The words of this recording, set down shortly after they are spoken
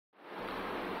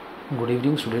Good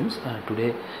evening, students.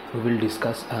 Today we will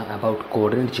discuss about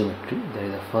coordinate geometry. That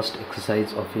is the first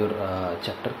exercise of your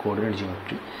chapter, coordinate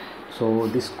geometry. So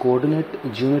this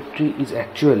coordinate geometry is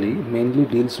actually mainly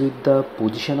deals with the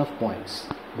position of points,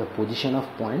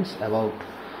 about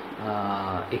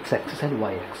x-axis and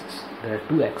y-axis. There are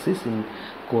two axes in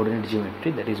coordinate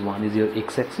geometry. That is, one is your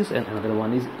x-axis and another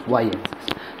one is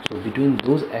y-axis. So between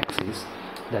those axes,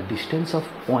 the distance of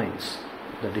points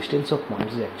is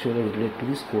actually related to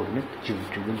this coordinate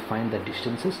geometry. We will find the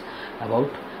distances about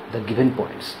the given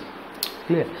points.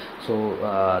 Clear? So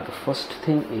the first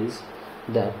thing is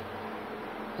that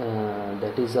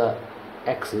is a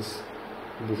axis.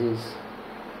 This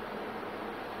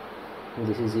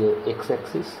is your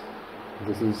x-axis.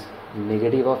 This is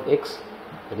negative of x,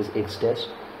 that is x dash.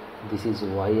 This is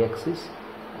y-axis,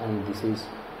 and this is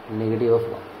negative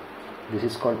of y. This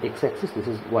is called x-axis, this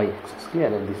is y-axis. Clear?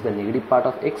 And this is the negative part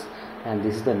of x, and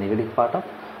this is the negative part of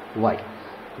y.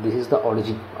 This is the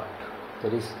origin part,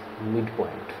 that is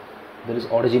midpoint. There is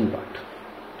origin part.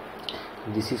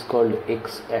 This is called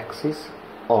x-axis,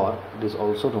 or it is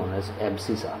also known as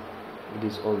abscissa.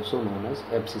 X-axis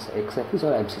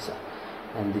or abscissa.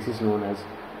 And this is known as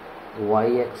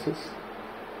y-axis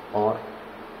or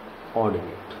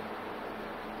ordinate.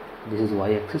 This is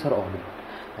y-axis or ordinate.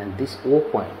 And this O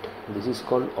point, this is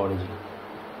called origin,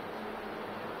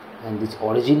 and this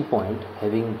origin point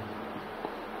having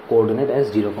coordinate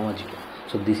as 0, 0.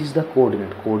 So this is the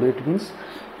coordinate means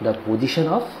the position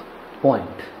of point,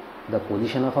 a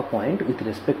point with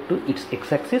respect to its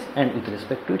x-axis and with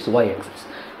respect to its y-axis.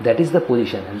 That is the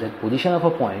position, and that position of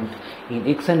a point in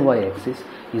x and y-axis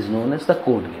is known as the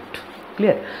coordinate.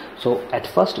 Clear? So at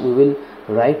first we will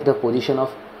write the position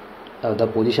of the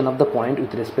point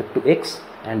with respect to x,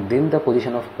 and then the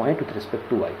position of point with respect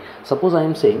to y. Suppose I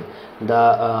am saying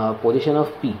the position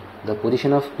of P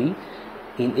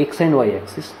in x and y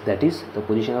axis, that is the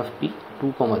position of P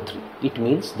 2, 3. It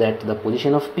means that the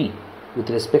position of P with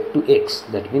respect to x,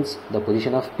 that means the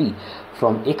position of P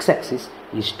from x axis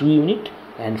is 2 unit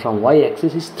and from y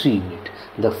axis is 3 unit.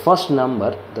 The first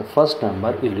number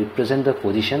will represent the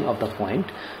position of the point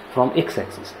from x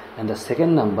axis, and the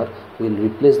second number will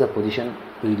define the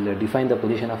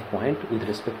position of point with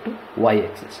respect to y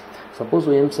axis. Suppose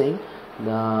we am saying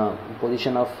the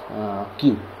position of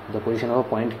Q, the position of a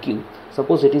point Q.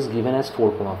 Suppose it is given as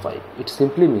 4, 5. It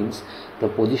simply means the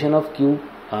position of Q,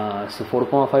 so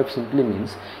 4, 5 simply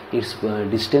means its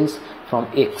distance from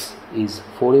x is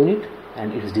 4 unit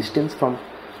and its distance from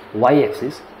y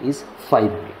axis is 5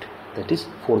 unit, that is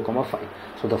 4, 5.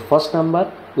 So the first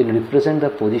number will represent the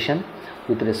position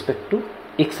with respect to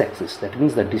x-axis, that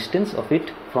means the distance of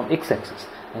it from x-axis,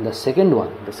 and the second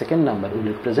number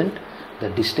will represent the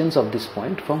distance of this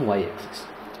point from y-axis.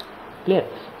 Clear?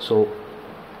 So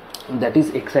that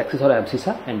is x-axis or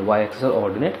abscissa and y-axis or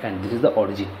ordinate, and this is the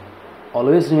origin.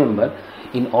 Always remember,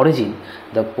 in origin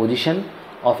the position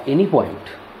of any point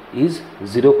is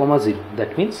 0, 0.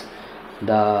 That means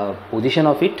the position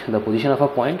of a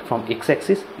point from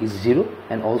x-axis is 0,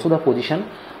 and also the position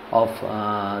of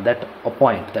that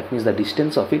point, that means the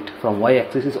distance of it from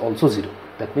y-axis is also 0.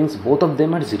 That means both of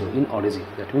them are 0 in origin.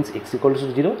 That means x equals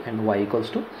to 0 and y equals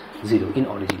to 0 in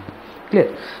origin.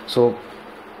 Clear? So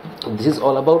this is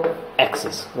all about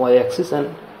axis, y-axis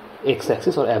and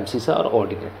x-axis or abscissa or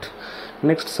ordinate.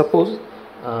 Next, suppose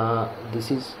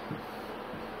this is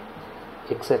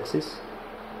x-axis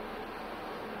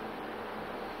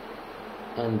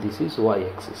and this is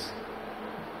y-axis.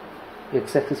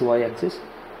 X-axis, y-axis,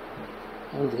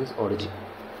 and this is origin.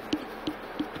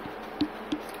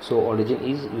 So origin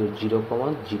is your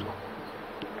 0, 0.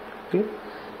 Okay.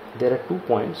 There are 2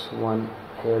 points. One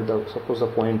here, suppose the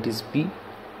point is P,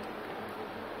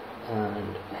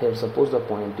 and here suppose the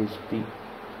point is P,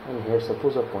 and here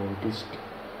suppose the point is T.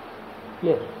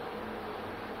 Clear?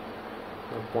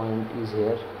 The point is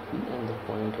here P and the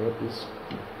point here is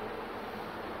T.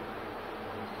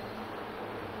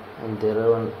 And there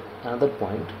are another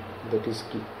point, that is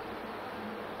Q,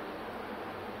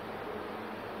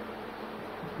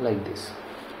 like this.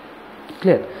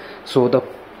 Clear? So the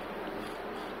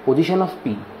position of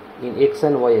P in x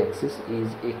and y axis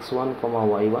is x1,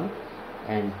 y1,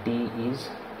 and T is,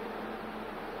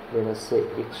 let us say,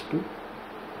 x2,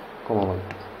 y2,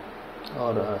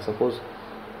 or suppose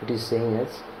it is saying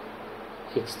as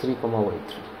x3, y3,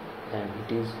 and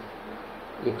it is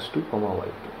x2,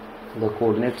 y2. The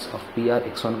coordinates of P are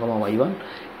x1, y1,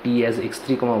 T as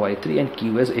x3, y3, and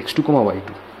Q as x2,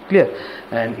 y2. Clear?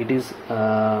 And it is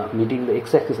meeting the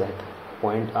x-axis at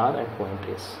point R and point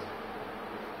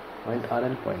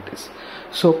S.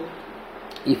 So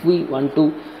if we want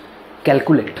to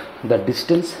calculate the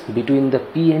distance between the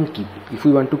P and Q. If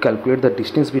we want to calculate the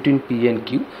distance between P and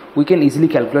Q, we can easily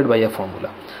calculate by a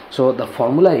formula. So the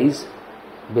formula is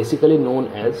basically known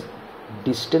as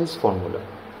distance formula.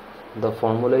 The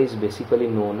formula is basically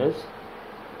known as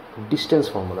distance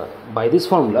formula. By this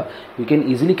formula, we can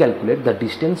easily calculate the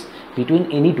distance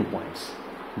between any 2 points.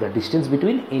 The distance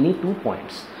between any 2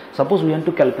 points. Suppose we want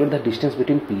to calculate the distance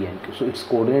between P and Q. So its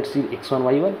coordinates is x1,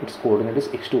 y1, its coordinate is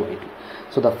x2, y2.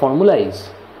 So the formula is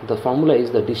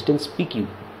the distance PQ.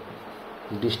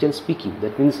 Distance PQ.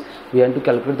 That means we want to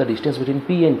calculate the distance between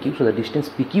P and Q. So the distance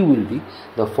PQ will be,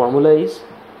 the formula is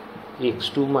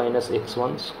x2 minus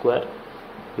x1 square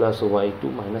plus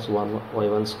y2 minus 1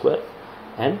 y1 square,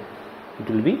 and it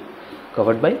will be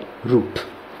covered by root.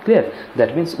 Clear?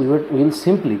 That means we will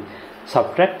simply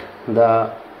subtract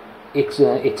the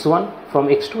x1 from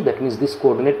x2, that means this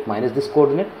coordinate minus this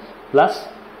coordinate plus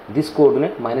this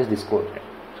coordinate minus this coordinate.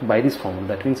 So by this formula,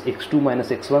 that means x2 minus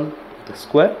x1 the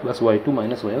square plus y2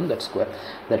 minus y1 that square.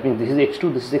 That means this is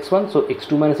x2, this is x1, so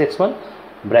x2 minus x1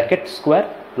 bracket square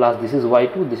plus this is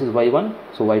y2, this is y1,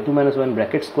 so y2 minus y1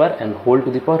 bracket square and whole to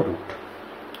the power root.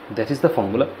 That is the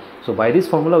formula. So by this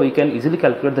formula we can easily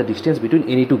calculate the distance between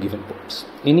any two given points.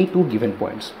 Any two given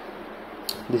points.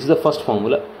 This is the first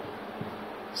formula.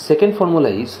 Second formula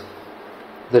is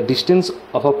the distance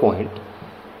of a point.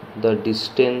 The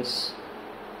distance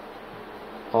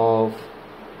of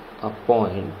a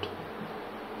point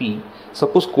P.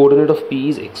 Suppose coordinate of P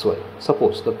is xy.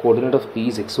 Suppose the coordinate of P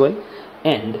is xy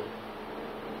and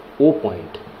O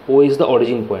point. O is the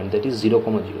origin point, that is 0,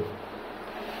 0.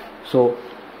 So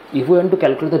if we want to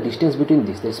calculate the distance between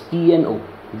this P and O,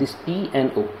 this P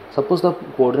and O. Suppose the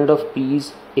coordinate of P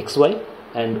is xy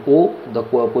and O, the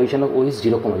position of O is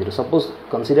 0, 0. Suppose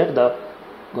consider the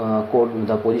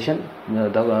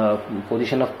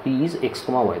position of P is x,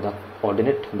 y. The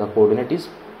coordinate is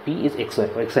P is x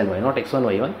and y, not x1,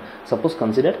 y1. Suppose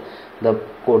consider the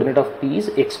coordinate of P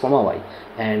is x, y,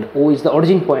 and O is the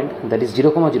origin point, that is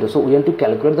 0, 0. So we want to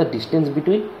calculate the distance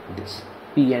between this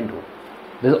P and O.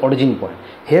 This is origin point.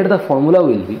 Here the formula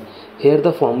will be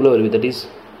that is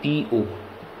PO.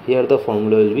 Here the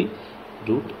formula will be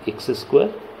root x square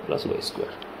plus y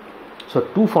square. So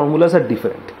two formulas are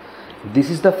different.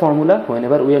 This is the formula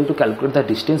whenever we want to calculate the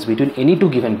distance between any two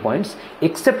given points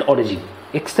except origin.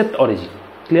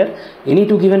 Clear? Any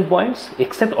two given points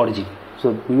except origin.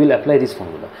 So we will apply this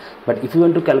formula. But if you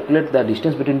want to calculate the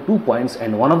distance between 2 points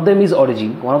and one of them is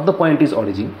origin, one of the point is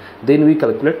origin, then we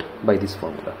calculate by this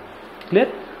formula. Clear?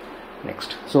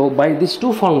 Next. So by these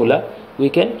two formula we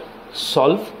can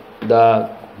solve the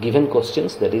given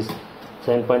questions, that is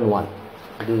 7.1.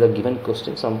 This is a given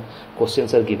question. Some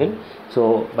questions are given.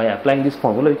 So by applying this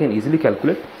formula we can easily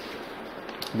calculate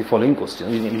the following question.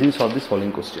 We can easily solve this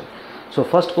following question. So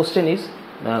first question is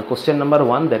question number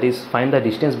 1, that is find the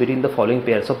distance between the following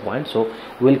pairs of points. So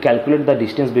we will calculate the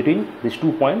distance between these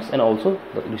 2 points and also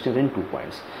the distance between 2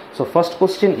 points. So first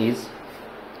question is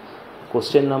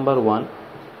question number 1.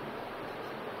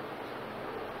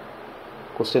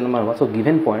 So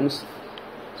given points.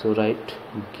 So write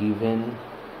given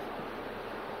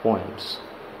points.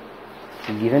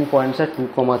 Given points are 2,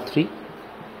 3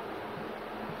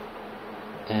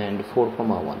 and 4,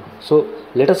 1. So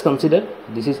let us consider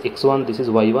this is x1, this is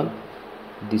y1,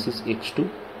 this is x2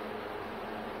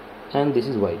 and this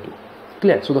is y2.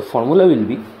 Clear? So the formula will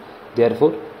be,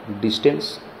 therefore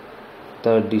distance,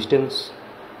 the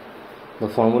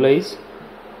formula is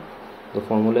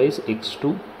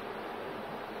x2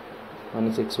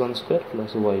 minus x1 square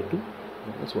plus y2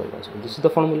 minus y1 square. This is the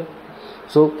formula.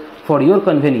 So for your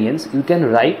convenience you can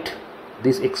write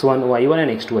this x1, y1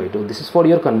 and x2, y2. This is for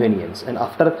your convenience, and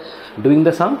after doing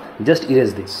the sum just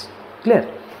erase this. Clear?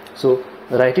 So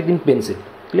write it in pencil.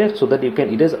 Clear? So that you can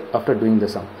erase after doing the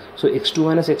sum. So x2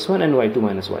 minus x1 and y2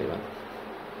 minus y1.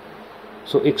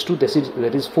 So x2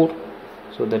 that is 4.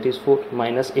 So that is 4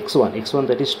 minus x1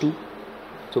 that is 2.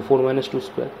 So 4 minus 2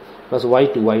 square plus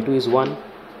y2 is 1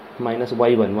 minus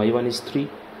y1 is 3.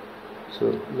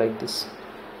 So like this.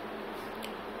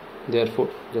 Therefore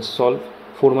just solve.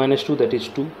 4 minus 2 that is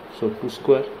 2, so 2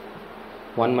 square.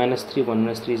 1 minus 3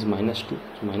 is minus 2,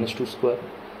 so minus 2 square.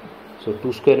 So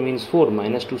 2 square means 4,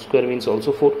 minus 2 square means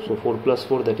also 4, so 4 plus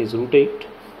 4 that is root 8.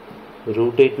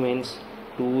 Root 8 means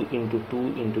 2 into 2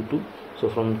 into 2. So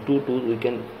from 2 we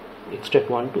can extract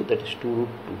 1 2, that is 2 root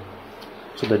 2.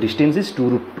 So the distance is 2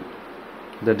 root 2.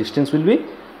 The distance will be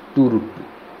 2 root 2.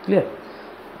 Clear?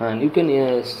 And you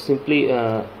can simply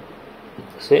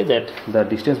say that the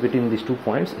distance between these 2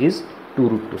 points is 2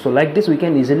 root 2. So like this we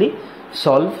can easily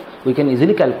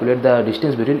calculate the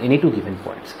distance between any two given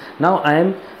points. Now I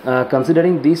am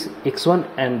considering this x1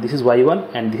 and this is y1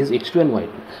 and this is x2 and y2,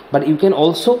 but you can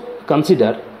also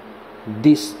consider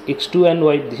this x2 and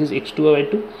y, this is x2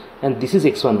 y2 and this is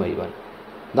x1 y1.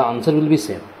 The answer will be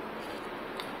same.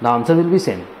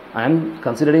 I am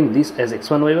considering this as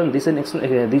x1 y1, this and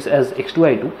this as x2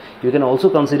 y2. You can also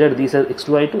consider this as x2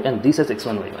 y2 and this as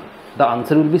x1 y1. The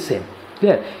answer will be same.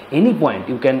 Clear? Any point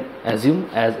you can assume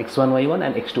as x1 y1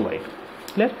 and x2 y2.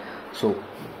 Clear? So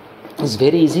it's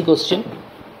very easy question.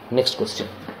 Next question.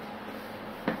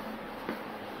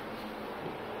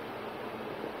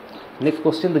 Next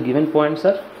question, the given points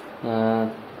are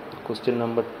question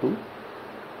number 2.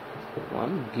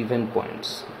 Given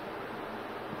points.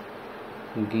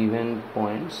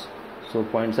 So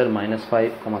points are minus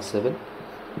 5, 7,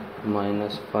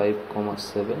 minus 5,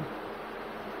 7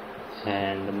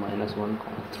 and minus 1,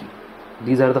 3.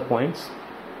 These are the points.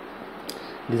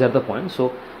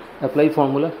 So apply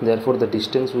formula. Therefore the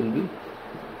distance will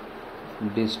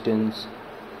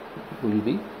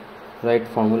be write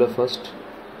formula first.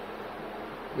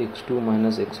 x2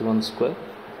 minus x1 square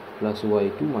plus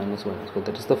y2 minus y1 square.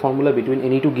 That is the formula between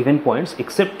any two given points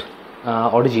except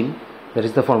origin. That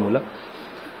is the formula.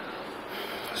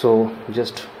 So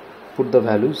just put the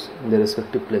values in their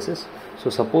respective places. So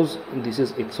suppose this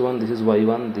is x1, this is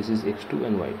y1, this is x2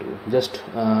 and y2. Just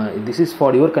this is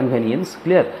for your convenience.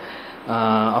 Clear?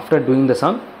 After doing the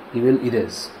sum you will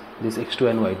erase this x2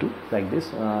 and y2 like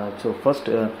this. So first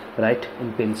write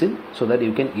in pencil so that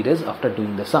you can erase after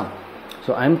doing the sum.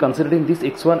 So I am considering this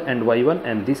x1 and y1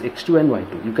 and this x2 and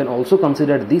y2. You can also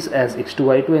consider this as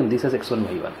x2 y2 and this as x1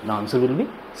 y1. The answer will be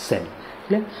same.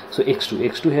 Clear? So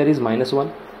x2 here is minus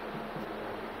 1,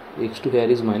 x2 here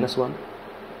is minus 1,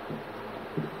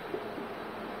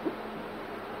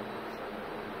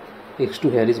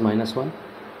 x2 here is minus 1,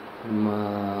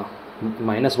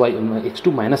 minus y,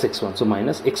 x2 minus x1, so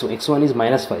minus x1 is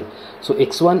minus 5. So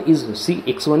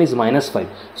x1 is minus 5.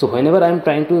 So whenever I am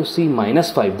trying to see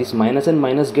minus 5, this minus and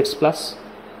minus gets plus.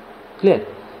 Clear?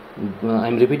 I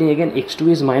am repeating again, x2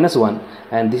 is minus 1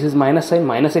 and this is minus sign,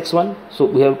 minus x1. So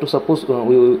we have to suppose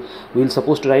we will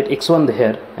suppose to write x1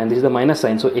 here and this is the minus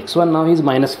sign. So x1 now is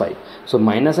minus 5. So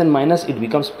minus and minus it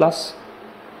becomes plus.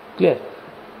 Clear?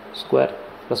 Square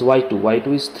plus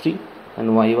y2 is 3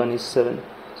 and y1 is 7.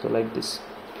 So like this.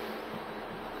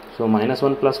 So minus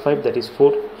 1 plus 5, that is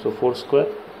 4. So 4 square.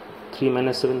 3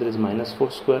 minus 7, that is minus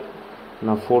 4 square.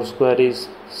 Now 4 square is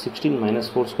 16, minus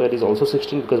 4 square is also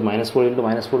 16 because minus 4 into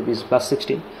minus 4 is plus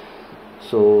 16.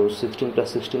 So 16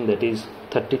 plus 16, that is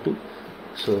 32.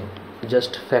 So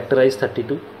just factorize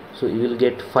 32. So you will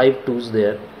get 5 2's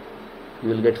there. You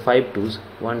will get 5 2's.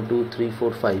 1, 2, 3,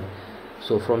 4, 5.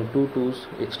 So from 2 2's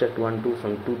extract 1 2.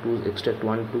 From 2 2's extract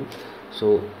 1 2.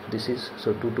 So this is,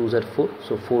 so 2 2's are 4.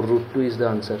 So 4 root 2 is the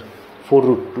answer. 4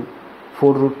 root 2.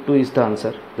 4 root 2 is the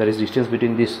answer. That is distance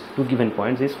between these two given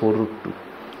points is 4 root 2.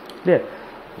 There.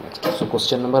 Next. So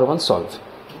question number 1 solve.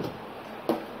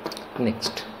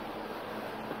 Next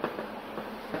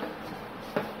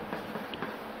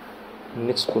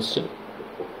question.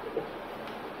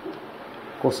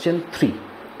 Question 3.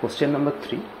 Question number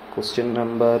 3. Question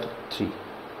number 3.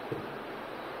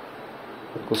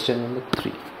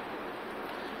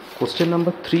 Question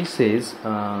number 3 says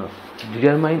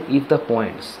determine if the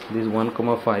points, this 1,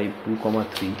 5, 2,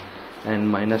 3 and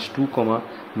minus 2,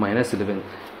 minus 11,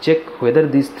 check whether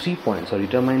these 3 points, or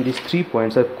determine these 3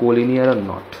 points are collinear or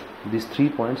not. These 3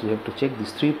 points, we have to check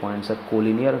these 3 points are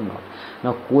collinear or not.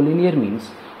 Now collinear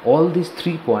means all these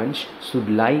 3 points should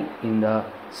lie in the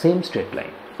same straight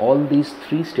line. All these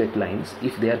 3 straight lines,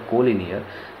 if they are collinear,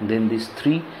 then these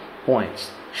 3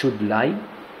 points should lie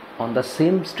on the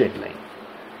same straight line.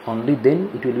 Only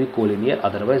then it will be collinear,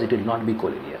 otherwise it will not be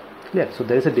collinear. Clear? So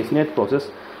there is a definite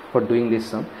process for doing this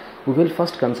sum. We will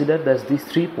first consider that these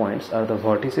 3 points are the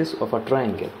vertices of a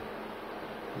triangle.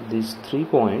 These 3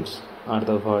 points are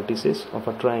the vertices of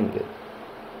a triangle.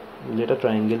 Let a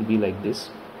triangle be like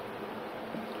this.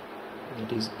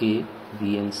 It is A,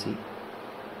 B and C.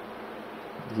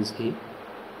 This is A,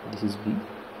 this is B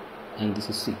and this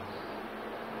is C.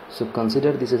 So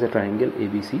consider this is a triangle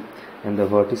ABC and the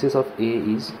vertices of A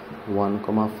is 1,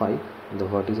 5, the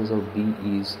vertices of B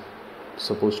is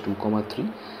suppose 2, 3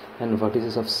 and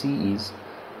vertices of C is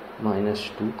minus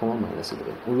 2, minus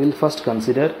 11. We will first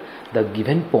consider the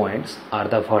given points are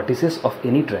the vertices of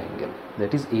any triangle,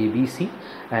 that is ABC,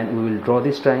 and we will draw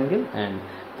this triangle and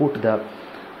put the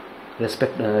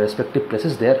respective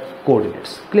places their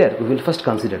coordinates. Clear? We will first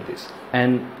consider this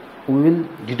and we will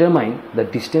determine the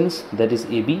distance, that is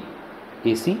AB,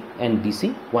 AC and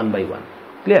BC one by one.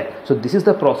 Clear? So this is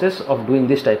the process of doing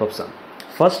this type of sum.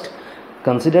 First,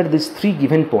 consider these three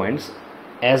given points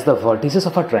as the vertices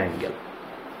of a triangle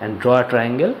and draw a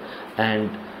triangle and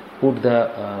put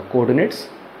the coordinates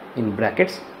in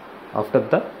brackets after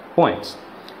the points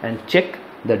and check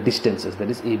the distances, that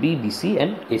is AB, BC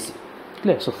and AC.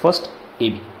 Clear? So first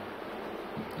AB.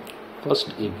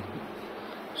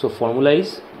 So formula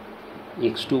is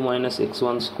x2 minus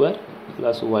x1 square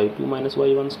plus y2 minus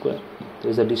y1 square. There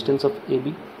is a distance of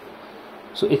AB.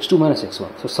 So x2 minus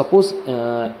x1. So suppose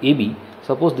AB,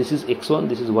 suppose this is x1,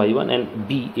 this is y1, and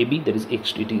AB, that is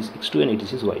x2, it is x2 and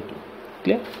it is y2.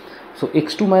 Clear? So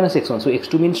x2 minus x1. So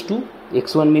x2 means 2,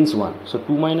 x1 means 1. So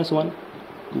 2 minus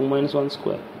 1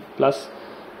 square plus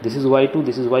this is y2,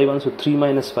 this is y1. So 3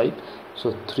 minus 5.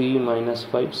 So 3 minus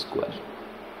 5 square.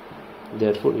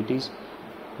 Therefore it is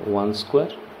 1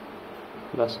 square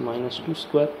plus minus 2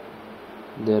 square.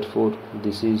 Therefore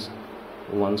this is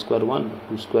 1 square 1,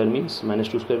 2 square means minus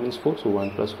 2 square means 4. So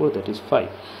 1 plus 4, that is 5.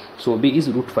 So B is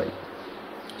root 5.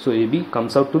 So AB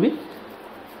comes out to be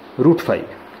root 5.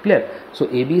 Clear? So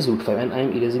AB is root 5 and I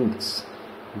am erasing this.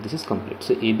 This is complete.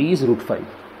 So AB is root 5.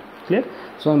 Clear?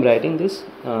 So I am writing this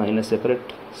in a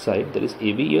separate side, that is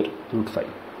AB here root 5.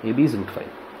 AB is root 5.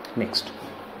 Next.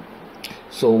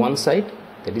 So one side,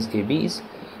 that is AB, is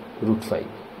root 5.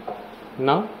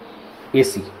 Now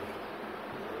AC.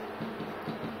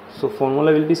 So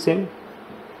formula will be same,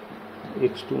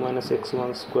 x2 minus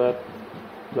x1 square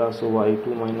plus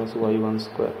y2 minus y1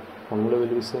 square. Formula will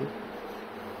be same.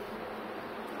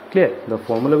 Clear? The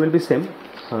formula will be same.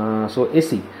 So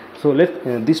AC. So let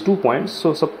these 2 points.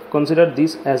 So consider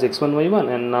this as x1 y1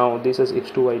 and now this as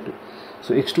x2 y2.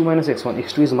 So x2 minus x1.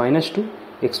 x2 is minus 2.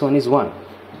 x1 is 1.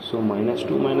 So minus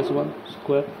 2 minus 1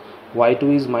 square.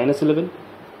 y2 is minus 11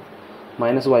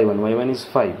 minus y1. y1 is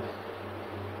 5.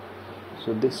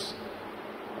 So this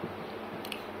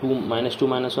 2 minus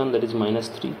 1, that is minus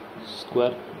 3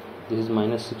 square. This is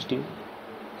minus 16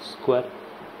 square.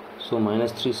 So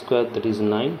minus 3 square, that is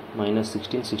 9, minus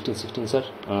 16 sir,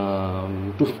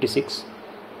 256.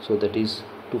 So that is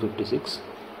 256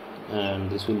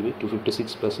 and this will be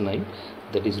 256 plus 9,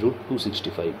 that is root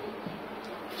 265.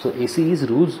 So AC is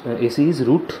root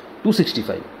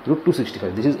 265. Root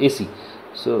 265. This is AC.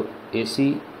 So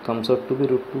AC comes out to be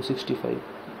root 265.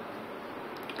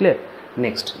 Clear?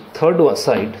 Next, third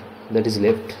side, that is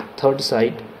left. Third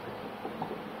side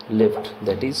left,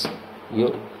 that is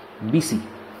your BC.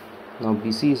 Now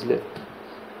BC is left.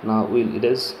 Now we'll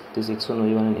erase this x1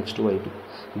 y1 and x2 y2.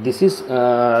 This is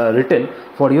written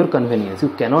for your convenience. You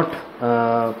cannot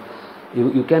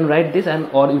you can write this and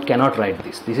or you cannot write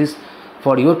this. This is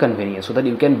for your convenience so that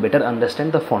you can better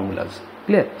understand the formulas.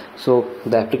 Clear? So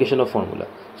the application of formula.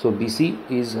 So BC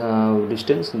is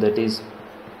distance, that is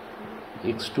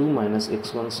x2 minus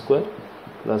x1 square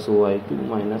plus y2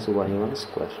 minus y1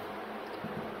 square.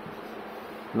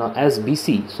 Now as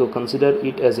BC, so consider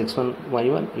it as x1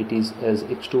 y1, it is as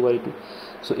x2 y2.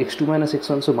 So x2 minus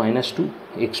x1, so minus 2,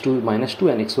 x2 minus 2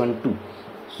 and x1 2.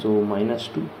 So minus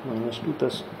 2 the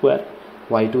square,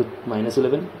 y2 minus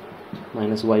 11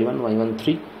 minus y1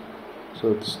 3.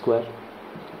 So it's square,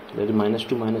 that is minus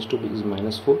 2 is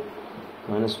minus 4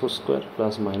 square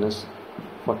plus minus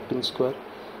 14 square.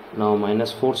 Now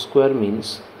minus 4 square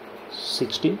means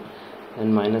 16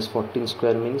 and minus 14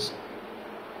 square means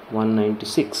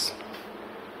 196.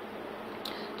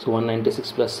 So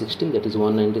 196 plus 16, that is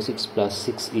 196 plus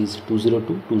 6 is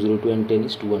 202. 202 and 10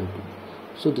 is 212.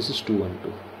 So this is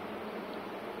 212.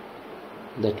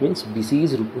 That means BC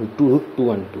is root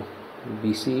 212.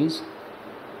 BC is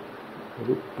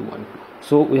root 212.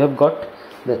 So we have got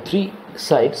the three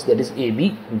sides, that is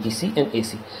AB, BC and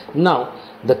AC. Now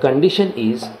the condition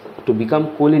is to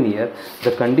become collinear.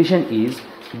 The condition is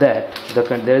that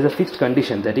there is a fixed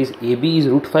condition, that is AB is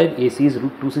root 5, AC is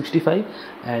root 265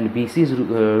 and BC is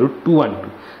root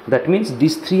 212. That means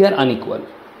these three are unequal.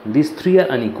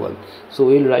 So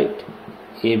we will write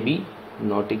AB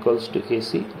not equals to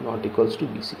AC not equals to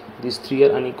BC. These three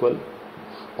are unequal.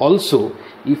 Also,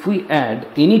 if we add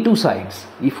any two sides,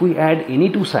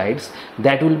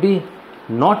 that will be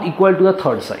not equal to the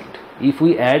third side. If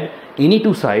we add any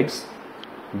two sides,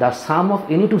 the sum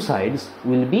of any two sides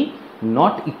will be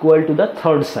not equal to the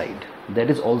third side. That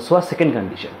is also a second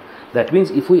condition. That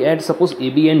means if we add suppose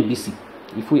AB and BC,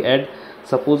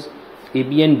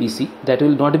 that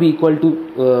will not be equal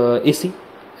to AC.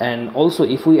 And also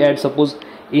if we add suppose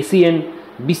AC and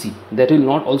BC, that will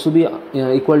not also be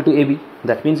equal to AB.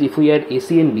 That means if we add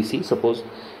AC and BC, suppose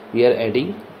we are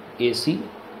adding AC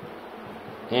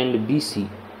and BC,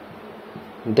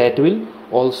 that will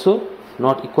also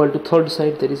not equal to third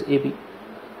side, that is AB.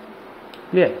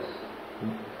 Clear?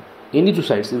 Any two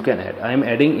sides you can add. I am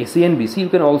adding AC and BC. You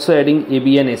can also adding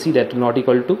AB and AC, that will not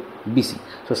equal to BC.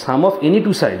 So sum of any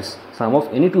two sides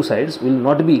will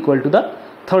not be equal to the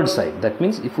third side. That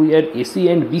means if we add AC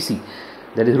and BC,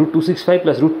 that is root 265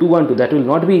 plus root 212, that will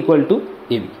not be equal to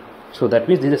AB. So that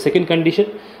means this is the second condition,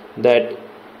 that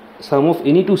sum of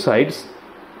any two sides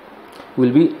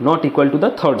will be not equal to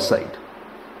the third side.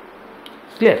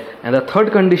 Clear? And the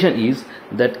third condition is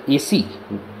that AC,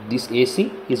 this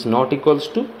AC is not equals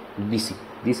to BC.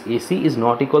 This AC is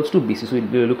not equals to BC. So we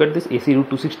look at this, AC root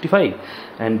 265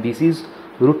 and BC is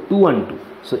root 212.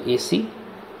 So AC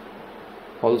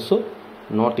also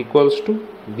not equals to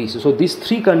BC. So these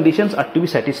three conditions are to be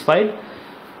satisfied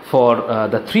for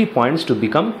the 3 points to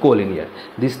become collinear.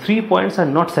 These 3 points are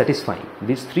not satisfying.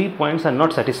 These 3 points are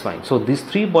not satisfying. So these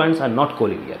 3 points are not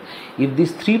collinear. If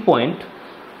these 3 points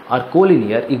are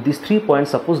collinear, if these 3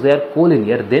 points, suppose they are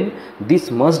collinear, then this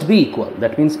must be equal.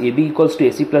 That means AB equals to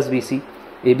AC plus BC,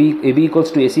 AB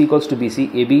equals to AC equals to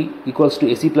BC, AB equals to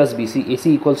AC plus BC, AC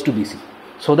equals to BC.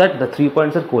 So that the 3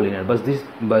 points are collinear, but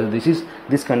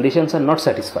these conditions are not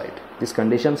satisfied. These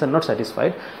conditions are not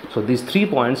satisfied. So these 3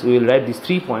 points, we will write these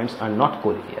 3 points are not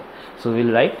collinear. So we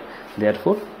will write,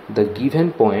 therefore the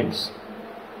given points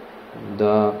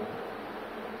are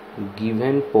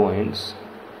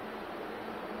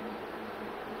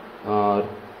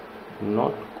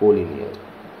not collinear.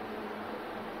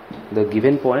 The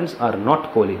given points are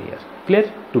not collinear.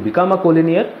 Clear? To become a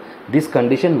collinear, this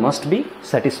condition must be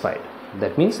satisfied.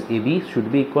 That means AB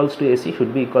should be equals to AC,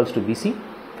 should be equals to BC,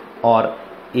 or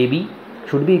AB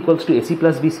should be equals to AC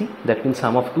plus BC. That means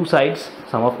sum of two sides,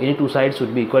 sum of any two sides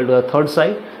should be equal to the third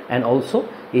side, and also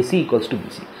AC equals to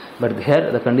BC. But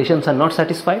here the conditions are not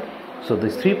satisfied, so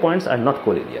these 3 points are not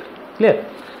collinear. Clear?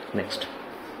 Next,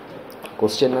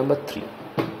 question number 3.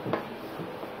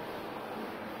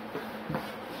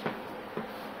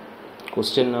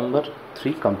 Question number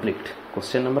 3 complete.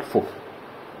 Question number 4.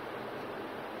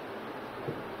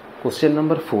 Question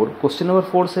number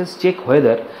 4 says check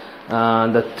whether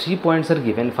the 3 points are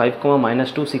given 5,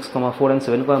 -2, 6, 4 and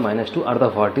 7, -2 are the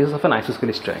vertices of an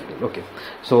isosceles triangle. Okay,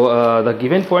 so the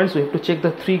given points, we have to check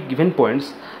the 3 given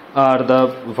points are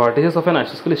the vertices of an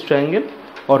isosceles triangle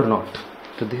or not.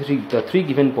 So the 3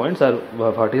 given points are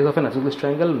vertices of an isosceles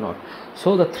triangle or not.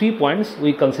 So the 3 points,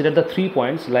 we consider the 3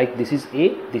 points like this is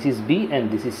A, this is B and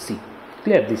this is C.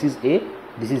 Clear? This is A,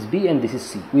 this is B and this is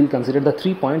C. We will consider the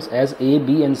 3 points as A,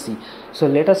 B and C. So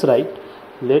let us write,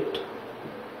 let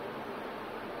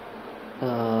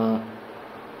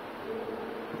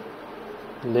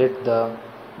the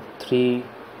 3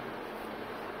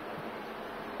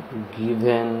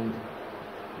 given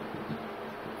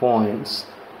points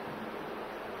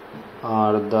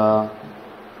are the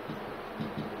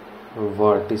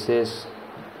vertices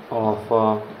of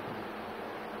a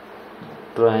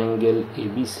triangle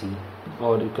ABC,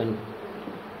 or you can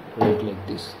write like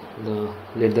this,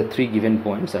 let the 3 given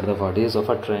points are the vertices of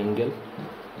a triangle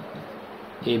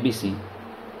ABC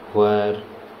where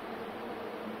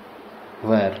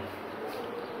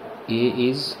A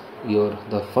is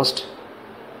the first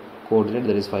coordinate,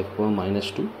 that is 5,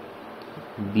 -2,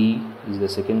 B is the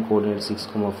second coordinate 6,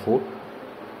 4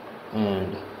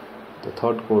 and the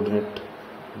third coordinate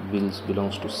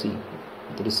belongs to C,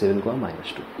 that is 7,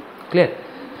 -2. Clear?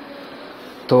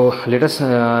 So let us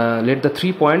let the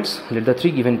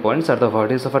 3 given points are the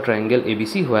vertices of a triangle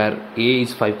ABC where A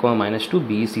is 5, -2,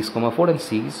 B is 6, 4 and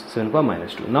C is 7,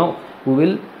 -2. Now we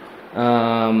will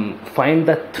find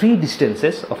the 3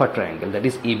 distances of a triangle, that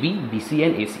is AB, BC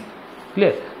and AC.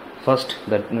 Clear? First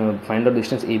find the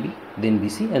distance AB, then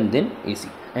BC and then AC,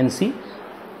 and see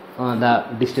the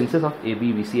distances of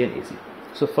AB, BC and AC.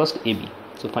 So first AB,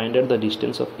 so find out the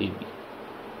distance of AB.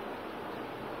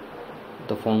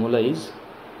 The formula is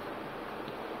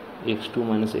x2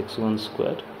 minus x1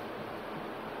 square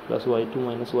plus y2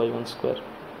 minus y1 square.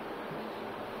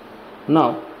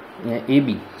 Now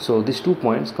AB, so these 2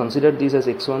 points, consider this as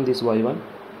x1, this y1,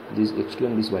 this x2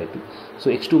 and this y2. So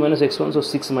x2 minus x1, so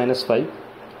 6 minus 5,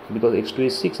 because x2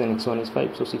 is 6 and x1 is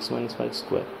 5, so 6 minus 5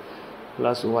 square,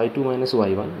 plus y2 minus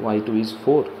y1, y2 is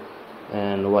 4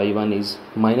 and y1 is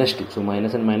 -2, so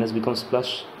minus and minus becomes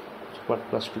plus. So what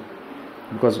plus 2?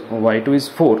 Because y2 is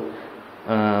 4,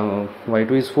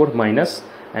 minus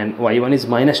and y1 is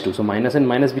 -2, so minus and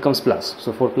minus becomes plus,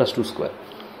 so 4 plus 2 square.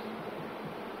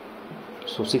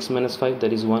 So 6 minus 5,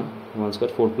 that is 1 square,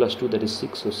 4 plus 2, that is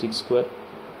 6, so 6 square,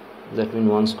 that means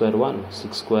 1 square 1,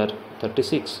 6 square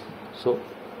 36, so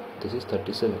this is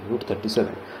 37, root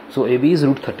 37. So AB is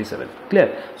root 37. Clear?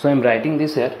 So I am writing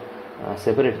this here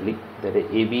separately, that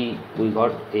AB, we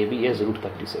got AB as root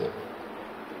 37.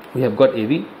 we have got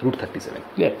AB root 37.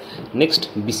 Clear? Next,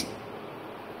 BC.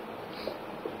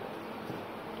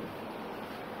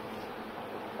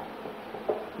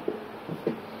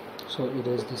 So it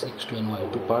is this x2 and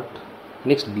y2 part.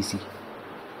 Next, BC.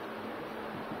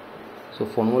 So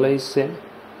formula is same,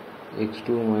 x2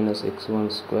 minus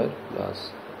x1 square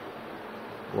plus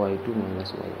y2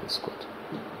 minus y1 square.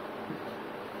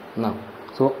 Now,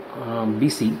 so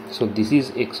BC, so this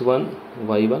is x1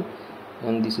 y1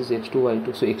 and this is x2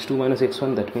 y2. So x2 minus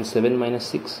x1, that means 7 minus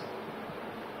 6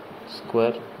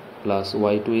 square plus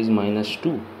y2 is minus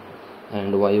 2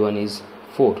 and y1 is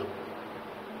 4.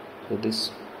 So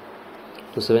this,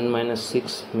 so 7 minus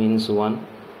 6 means 1,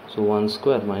 so 1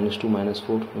 square, minus 2 minus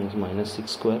 4 means minus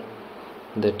 6 square,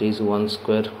 that is 1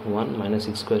 square 1, minus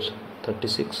 6 square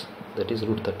 36, that is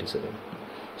root 37.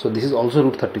 So this is also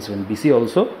root 37, BC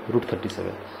also root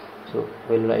 37. So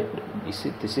we'll write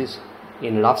BC, this is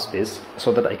in rough space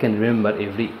so that I can remember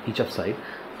each of side.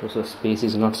 So space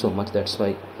is not so much, that's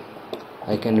why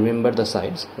I can remember the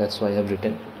sides, that's why I have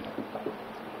written.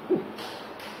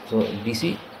 So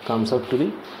BC comes out to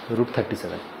be root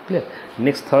 37. Clear?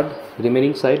 Next, third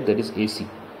remaining side, that is AC.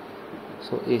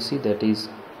 So AC, that is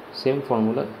same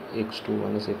formula, x2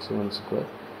 minus x1 square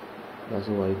plus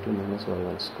y2 minus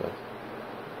y1 square.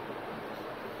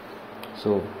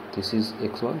 So this is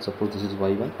x1, suppose this is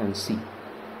y1, and C,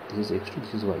 this is x2,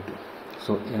 this is y2.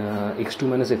 So x2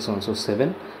 minus x1, so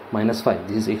 7 minus 5,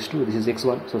 this is x2, this is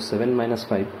x1, so 7 minus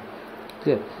 5.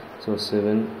 Clear? So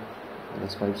 7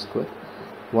 minus 5 square,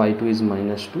 y2 is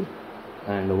minus 2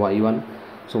 and y1,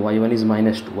 so y1 is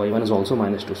minus 2, y1 is also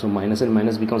minus 2, so minus and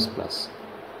minus becomes plus.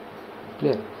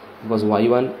 Clear? Because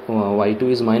y2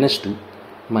 is minus 2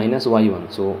 minus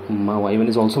y1, so y1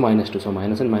 is also minus 2, so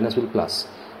minus and minus will plus.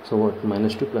 So what,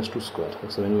 minus 2 plus 2 square, so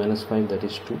 7 minus 5, that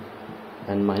is 2,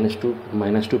 and minus 2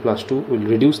 plus 2 will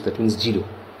reduce, that means 0.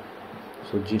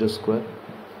 So 0 square,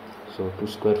 so 2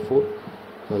 square 4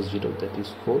 plus 0, that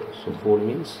is 4, so 4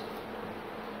 means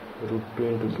root 2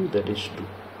 into 2, that is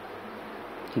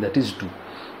 2, that is 2.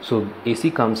 So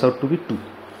AC comes out to be 2,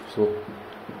 so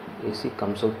AC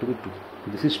comes out to be 2,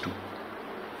 this is 2.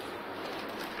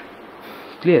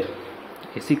 Clear?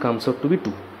 AC comes out to be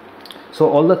 2. So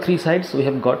all the three sides we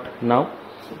have got. Now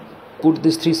put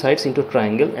these three sides into a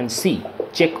triangle and see,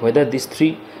 check whether these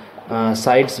three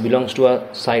sides belongs to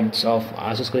a sides of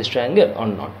isosceles triangle or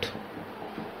not.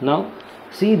 Now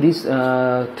see these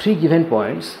three given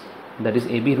points, that is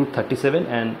AB root 37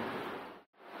 and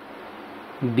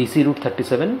BC root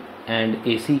 37 and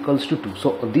AC equals to 2.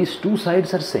 So these two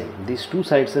sides are same,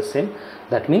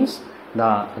 that means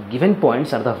the given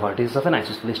points are the vertices of an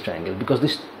isosceles triangle, because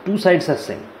these two sides are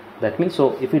same. That means,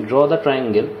 so if we draw the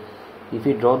triangle,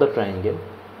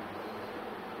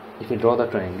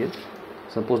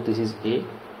 suppose this is A,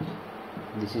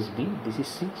 this is B, this is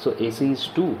C, so AC is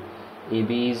 2,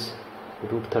 AB is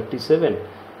root 37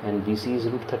 and BC is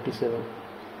root 37.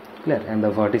 Clear? And the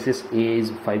vertices A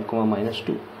is 5 comma minus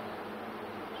 2,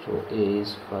 so A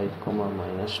is 5 comma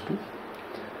minus 2,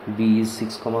 B is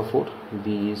 6 comma 4,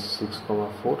 B is 6 comma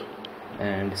 4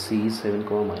 and C is 7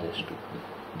 comma minus 2,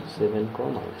 7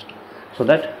 comma minus 2. So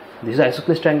that this is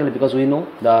isosceles triangle, because we know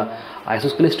the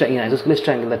isosceles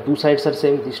triangle the two sides are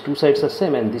same, these two sides are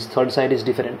same, and this third side is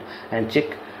different. And check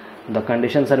the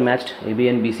conditions are matched, AB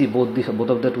and BC both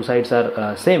of the two sides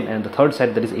are same, and the third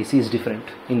side, that is AC, is different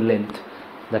in length.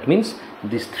 That means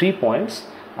these 3 points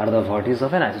are the vertices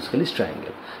of an isosceles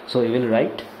triangle. So we will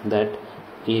write that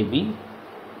AB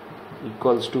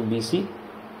equals to BC,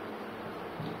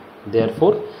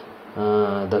 therefore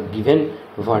the given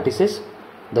vertices,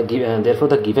 therefore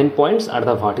the given points are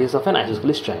the vertices of an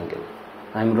isosceles triangle.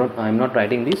 I am not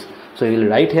writing this, so we will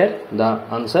write here the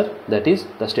answer, that is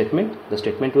the statement. The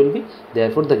statement will be,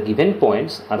 therefore the given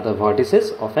points are the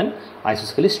vertices of an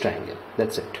isosceles triangle.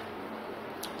 That's it.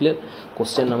 Clear?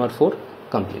 Question number 4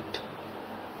 complete.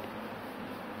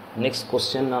 Next,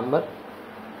 question number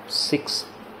 6.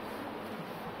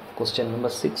 Question number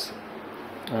 6.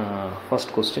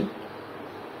 First question.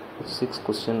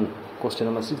 Question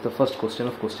number 6, the first question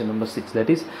of question number 6, that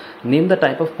is, name the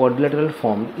type of quadrilateral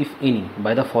formed, if any,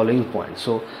 by the following points.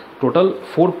 So total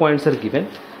 4 points are given,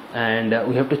 and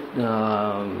we have to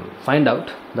find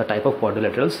out the type of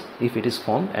quadrilaterals, if it is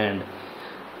formed, and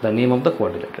the name of the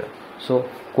quadrilateral. So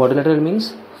quadrilateral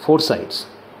means 4 sides,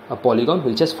 a polygon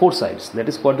which has 4 sides, that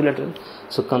is quadrilateral.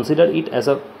 So consider it as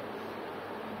a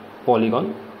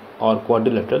polygon or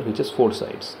quadrilateral which has 4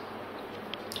 sides.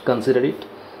 Consider it,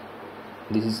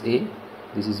 this is A,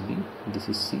 this is B, this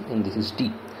is C, and this is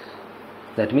D.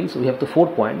 That means we have the 4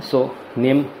 points, so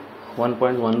name 1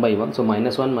 point one by one. So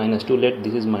minus 1, minus 2, let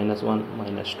this is minus 1,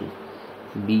 minus 2,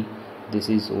 B, this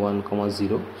is 1 comma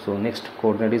 0. So next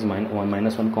coordinate is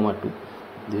minus 1 comma 2,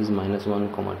 this is minus 1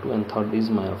 comma 2, and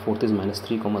fourth is minus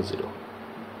 3 comma 0.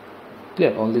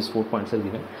 Clear? All these 4 points are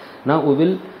given. Now we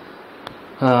will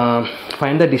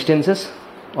find the distances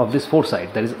of these 4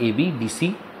 sides, that is AB,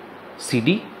 BC,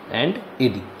 CD and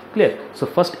AD. Clear? So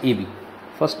first AB.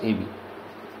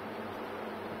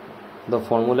 The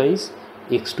formula is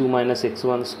x2 minus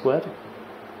x1 square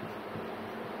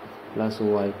plus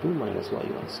y2 minus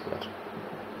y1 square.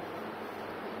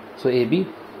 So AB,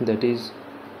 that is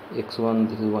x1,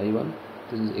 this is y1,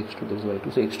 this is x2, this is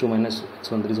y2. So x2 minus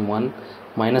x1, that is 1,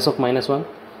 minus of minus 1,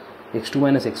 x2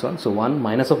 minus x1, so 1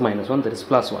 minus of minus 1, that is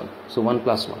plus 1, so 1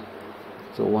 plus 1,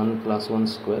 so 1 plus 1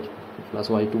 square plus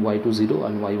y2 0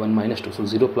 and y1 minus 2, so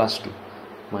 0 plus 2,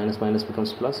 minus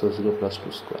becomes plus, so 0 plus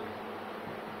 2 square,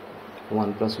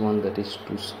 1 plus 1, that is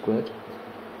 2 square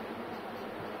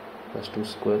plus 2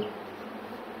 square,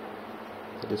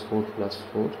 that is 4 plus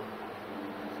 4,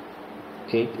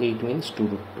 8 means 2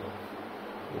 root 2,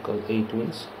 because 8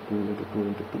 means 2 into 2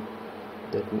 into 2,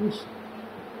 that means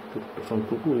 2, from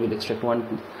 2 we will extract 1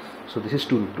 2, so this is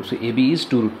 2 root 2, so AB is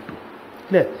 2 root 2.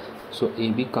 Clear? So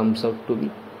AB comes out to be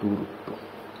 2 root 2.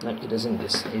 Now it is in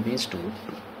this, AB is 2 root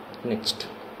 2.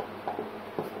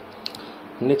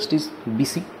 Next is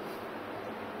BC.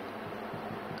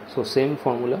 So same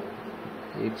formula,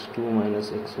 x2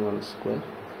 minus x1 square,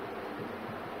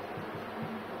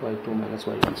 y2 minus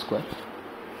y1 square.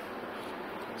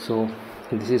 So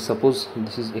this is, suppose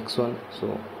this is x1,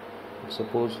 so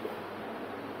suppose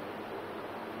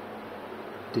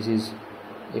this is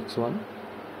x1,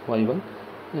 y1,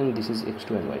 and this is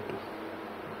x2 and y2.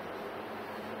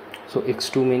 So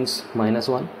x2 means minus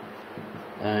 1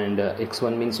 and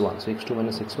x1 means 1, so x2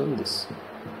 minus x1, this,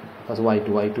 plus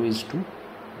y2 is 2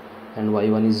 and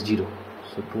y1 is 0,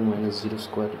 so 2 minus 0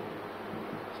 square,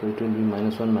 so it will be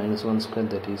minus 1 square,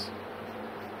 that is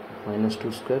minus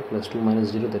 2 square, plus 2 minus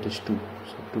 0, that is 2,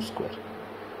 so 2 square,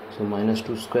 so minus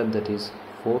 2 square, that is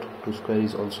 4, 2 square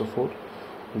is also 4,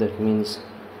 that means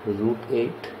root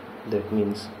 8, that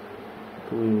means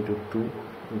 2 into 2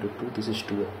 into 2, this is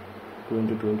 2, 2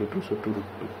 into 2 into 2, so 2 root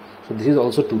 2, so this is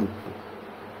also 2 root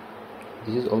 2,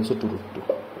 this is also 2 root 2.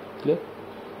 Clear?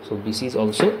 So BC is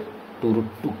also 2 root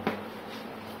 2.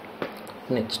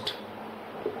 Next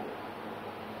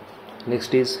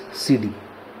is CD.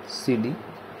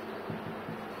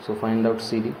 So find out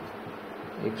CD,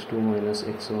 x2 minus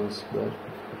x1 square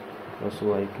plus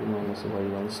y2 minus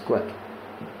y1 square.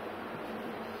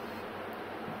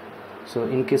 So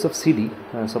in case of CD,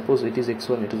 suppose it is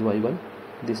x1, it is y1,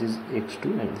 this is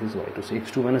x2 and this is y2. So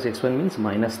x2 minus x1 means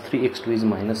minus 3, x2 is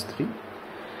minus 3,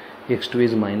 x2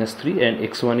 is minus 3 and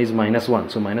x1 is minus 1,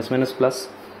 so minus plus,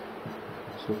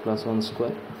 so plus 1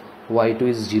 square, y2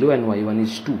 is 0 and y1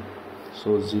 is 2,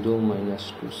 so 0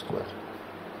 minus 2 square,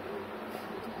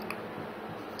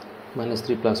 minus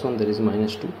 3 plus 1, that is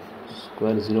minus 2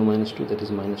 square, 0 minus 2, that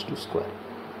is minus 2 square,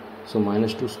 so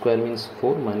minus 2 square means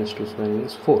 4, minus 2 square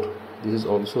means 4, this is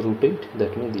also root 8,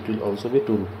 that means it will also be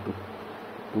 2 root 2,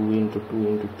 2 into 2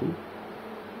 into 2,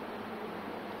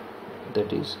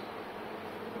 that is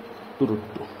 2 root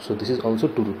 2, so this is also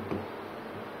 2 root 2.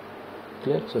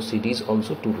 Clear? So CD is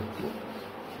also 2 root 2.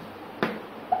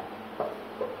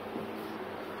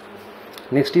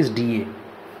 Next is DA,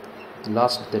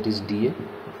 last, that is DA.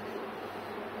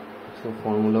 So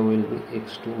formula will be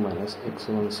x2 minus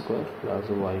x1 square plus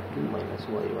y2 minus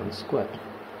y1 square.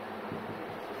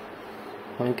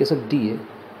 Now in case of DA,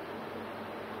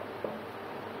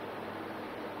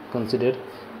 consider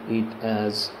it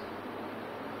as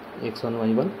x1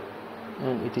 y1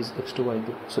 and it is x2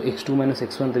 y2. So x2 minus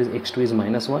x1, there is x2 is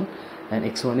minus 1 and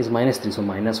x1 is minus 3, so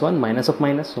minus 1 minus of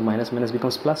minus, so minus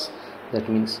becomes plus, that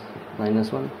means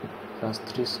minus 1 plus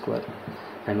 3 square,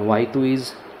 and y2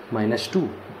 is minus 2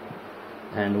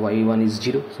 and y1 is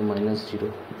 0, so minus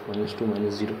 0, minus 2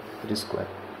 minus 0, it is square,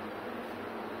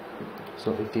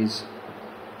 so it is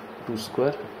 2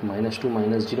 square, minus 2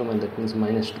 minus 0, and that means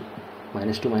minus 2,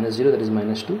 minus 2 minus 0, that is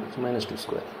minus 2, so minus 2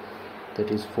 square, that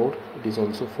is 4, it is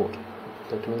also 4,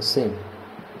 that means same,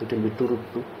 it will be 2 root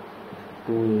 2,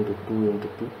 2 into 2 into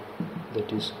 2,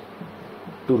 that is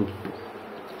 2 root 2,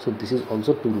 so this is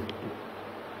also 2 root 2,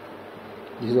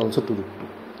 this is also 2 root 2,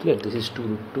 clear? This is 2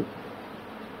 root 2,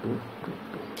 2 root 2,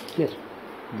 clear?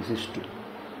 This is 2,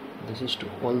 this is 2,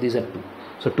 all these are 2,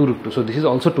 so 2 root 2, so this is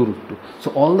also 2 root 2,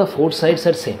 so all the 4 sides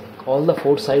are same, all the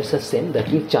 4 sides are same, that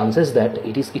means chances that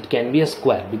it can be a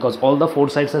square, because all the 4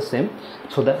 sides are same,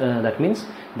 so that means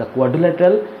the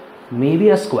quadrilateral maybe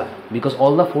a square, because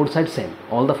all the four sides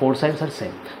are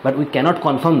same, but we cannot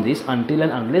confirm this until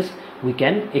and unless we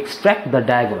can extract the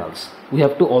diagonals. We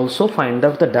have to also find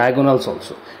out the diagonals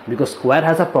also, because square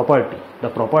has a property. The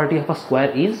property of a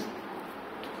square is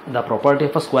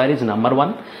number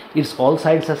one, its all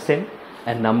sides are same,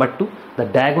 and number two, the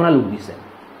diagonal would be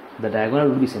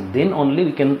same. Then only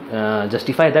we can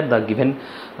justify that the given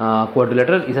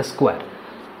quadrilateral is a square.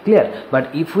 Clear?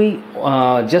 But if we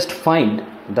just find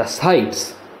the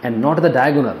sides and not the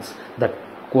diagonals, the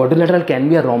quadrilateral can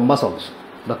be a rhombus also.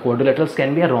 The quadrilaterals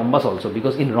can be a rhombus also,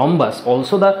 because in rhombus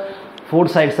also the four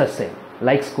sides are same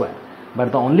like square,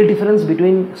 but the only difference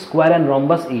between square and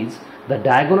rhombus is the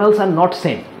diagonals are not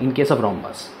same in case of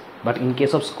rhombus, but in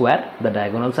case of square the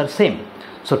diagonals are same.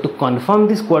 So to confirm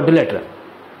this quadrilateral,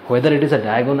 whether it is a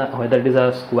diagonal, whether it is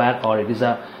a square or it is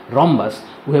a rhombus,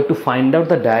 we have to find out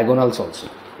the diagonals also.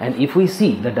 And if we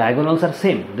see the diagonals are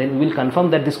same, then we will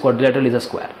confirm that this quadrilateral is a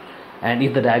square. And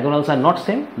if the diagonals are not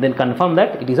same, then confirm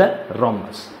that it is a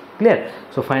rhombus. Clear?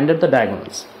 So find out the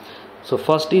diagonals. So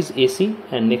first is AC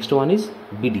and next one is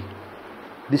BD.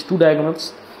 These two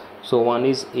diagonals. So one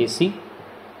is AC,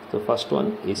 the first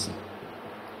one AC.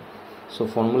 So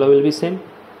formula will be same,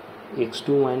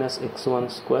 x2 minus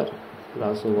x1 square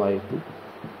plus y2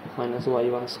 minus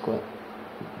y1 square.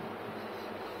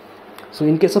 So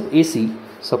in case of AC,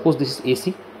 suppose this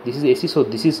is AC, so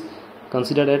this is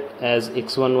considered as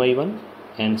x1 y1,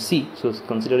 and C, so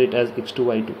consider it as x2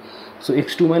 y2. So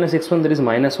x2 minus x1, there is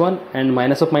minus 1, and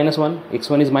minus of minus 1,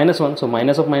 x1 is minus 1, so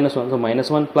minus of minus 1, so minus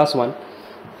 1 plus 1,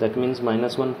 that means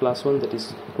minus 1 plus 1, that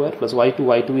is square, plus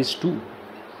y2 is 2,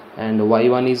 and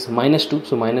y1 is minus 2,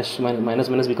 so minus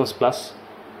becomes plus,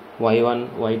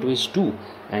 y2 is 2,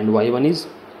 and y1 is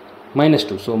minus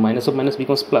 2, so minus of minus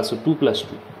becomes plus, so 2 plus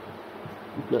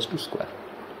 2 square.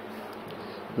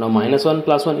 Now minus 1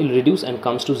 plus 1 will reduce and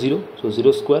comes to 0, so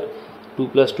 0 square, 2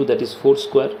 plus 2, that is 4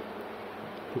 square,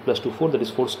 2 plus 2 4, that is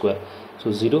 4 square,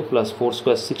 so 0 plus 4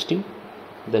 square 16,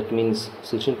 that means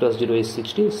 16 plus 0 is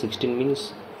 16, 16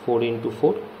 means 4 into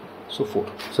 4, so 4.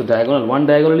 So one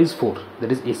diagonal is 4,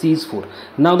 that is AC is 4.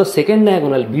 Now the second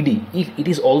diagonal BD, if it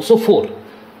is also 4,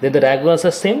 then the diagonals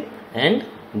are same and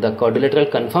the quadrilateral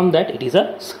confirm that it is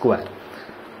a square.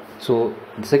 So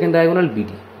the second diagonal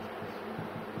BD,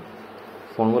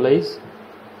 formula is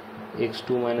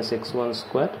x2 minus x1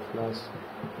 square plus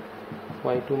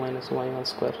y2 minus y1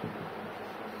 square.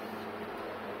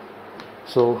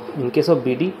 So in case of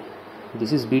BD,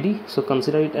 this is BD, so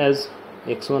consider it as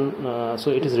x1,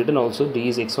 so it is written also D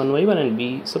is x1 y1 and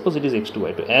B, suppose it is x2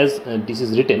 y2, as this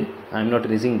is written, I am not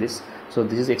erasing this, so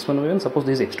this is x1 y1, suppose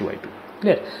this is x2 y2.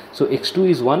 Clear? So x2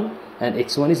 is 1 and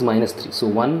x1 is minus 3, so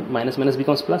 1 minus minus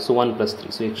becomes plus, so 1 plus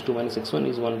 3, so x2 minus x1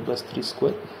 is 1 plus 3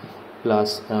 square,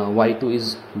 plus y2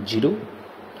 is 0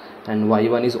 and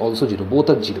y1 is also 0,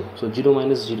 both are 0, so 0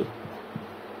 minus 0,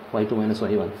 y2 minus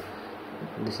y1,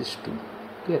 this is 2.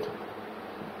 Clear?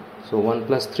 So 1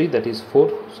 plus 3, that is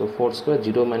 4, so 4 square,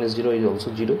 0 minus 0 is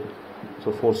also 0,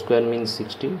 so 4 square means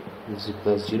 16,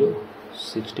 plus 0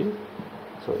 16,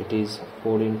 so it is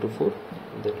 4 into 4,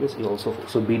 that means it is also 4.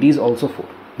 So BD is also 4,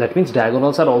 that means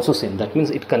diagonals are also same, that means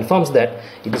it confirms that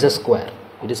it is a square.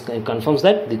 It confirms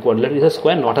that the quadrilateral is a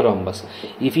square, not a rhombus.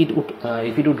 If it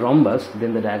would rhombus,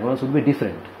 then the diagonals would be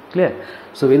different. Clear?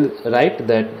 So we'll write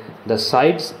that the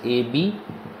sides AB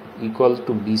equal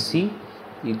to BC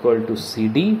equal to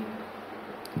CD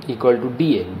equal to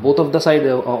DA. Both of the sides,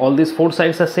 all these four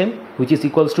sides are same, which is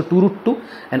equals to 2 root 2,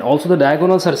 and also the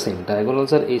diagonals are same.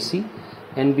 Diagonals are AC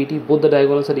and BT, both the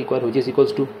diagonals are equal, which is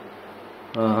equals to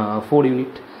 4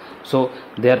 unit. So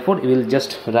therefore we will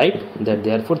just write that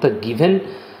therefore the given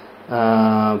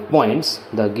points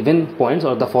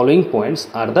or the following points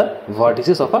are the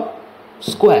vertices of a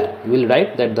square. We will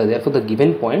write that therefore the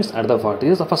given points are the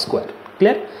vertices of a square.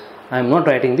 Clear? I am not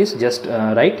writing this, just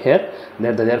write here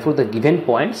that therefore the given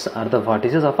points are the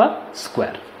vertices of a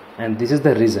square, and this is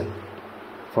the reason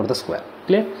for the square.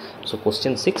 Clear? So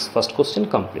question 6, first question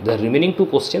complete. The remaining 2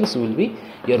 questions will be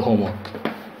your homework.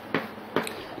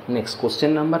 Next,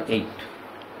 question number 8.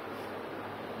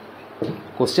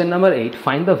 Question number 8,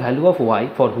 find the value of y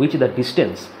for which the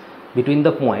distance between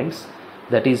the points,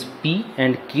 that is P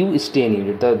and Q, is 10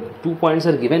 units. The 2 points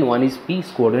are given, one is P,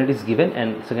 its coordinate is given,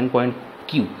 and second point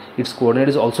Q, its coordinate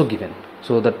is also given.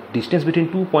 So the distance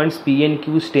between 2 points P and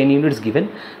Q is 10 units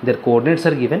given, their coordinates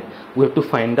are given. We have to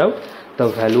find out the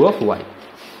value of y.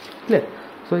 Clear?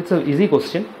 So it's an easy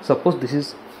question. Suppose this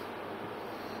is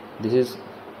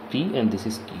P and this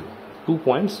is Q. 2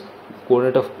 points,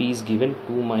 coordinate of P is given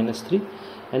 2 minus 3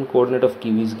 and coordinate of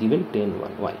Q is given 10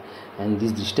 1 y, and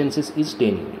this distance is 10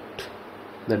 unit.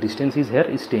 The distance is here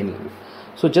is 10 unit.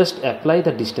 So just apply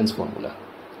the distance formula.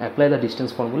 Apply the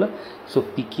distance formula. So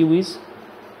PQ is,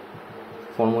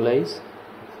 formula is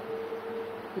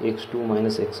x2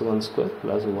 minus x1 square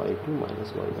plus y2 minus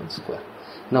y1 square.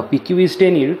 Now PQ is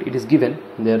 10 unit, it is given,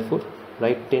 therefore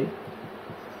write 10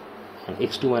 and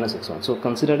x2 minus x1. So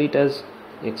consider it as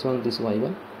x1, this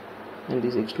y1, and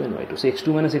this x2 and y2. So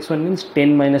x2 minus x1 means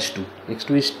 10 minus 2.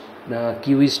 X2 is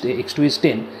x2 is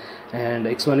 10 and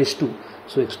x1 is 2.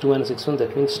 So x2 minus x1,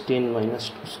 that means 10 minus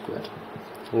 2 square.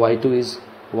 Y2 is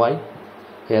y.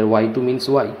 Here y2 means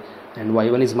y, and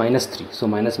y1 is minus 3. So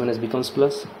minus minus becomes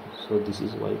plus. So this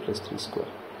is y plus 3 square.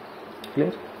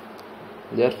 Clear?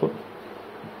 Therefore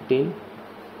 10,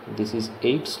 this is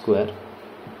 8 square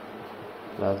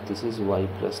plus this is y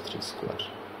plus 3 square.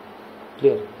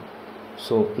 Clear?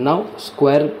 So now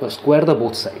square the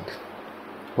both side.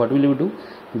 What will you do?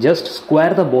 Just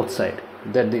square the both side.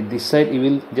 That this side you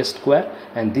will just square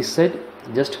and this side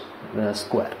just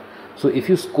square. So if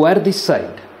you square this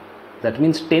side, that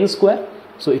means 10 square,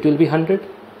 so it will be 100.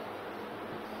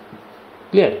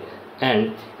 Clear?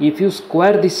 And if you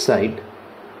square this side,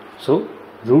 so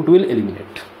root will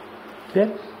eliminate.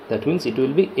 Clear? That means it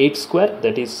will be 8 square,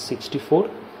 that is 64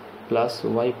 plus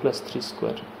y plus 3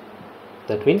 square.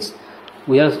 That means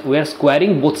we are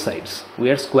squaring both sides. We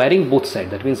are squaring both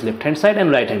sides. That means left hand side and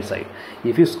right hand side.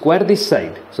 If you square this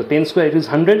side, so 10 square it is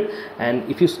 100, and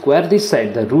if you square this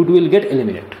side, the root will get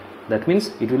eliminated. That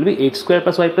means it will be 8 square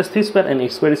plus y plus 3 square, and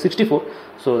 8 square is 64.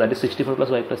 So that is 64 plus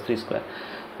y plus 3 square.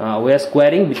 We are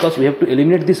squaring because we have to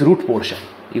eliminate this root portion.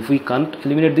 If we can't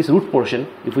eliminate this root portion,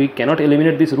 if we cannot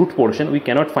eliminate this root portion, we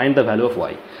cannot find the value of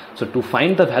y. So to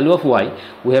find the value of y,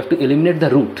 we have to eliminate the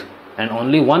root. And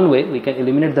only one way we can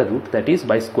eliminate the root, that is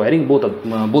by squaring both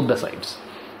the sides.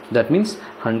 That means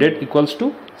 100 equals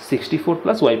to 64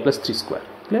 plus y plus 3 square.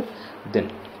 Clear?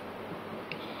 Then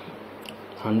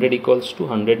 100 equals to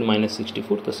 100 minus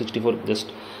 64. The 64,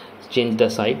 just change the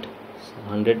side.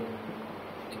 100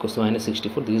 equals to minus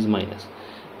 64. This is minus,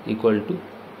 equal to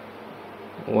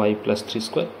y plus 3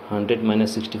 square. 100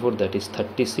 minus 64, that is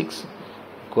 36,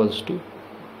 equals to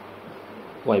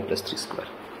y plus 3 square.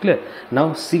 Clear?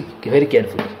 Now see very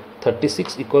carefully.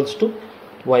 36 equals to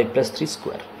y plus 3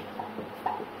 square.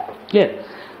 Clear?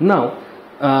 Now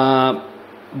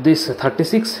this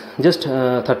 36, just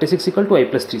 36 equal to y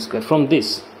plus 3 square. From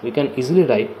this we can easily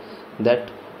write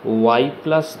that y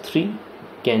plus 3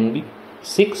 can be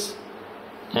 6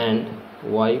 and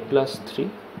y plus 3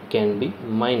 can be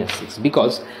minus 6,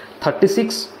 because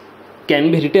 36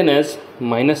 can be written as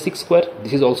minus 6 square.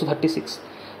 This is also 36.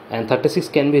 And 36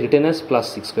 can be written as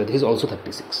plus 6 square. This is also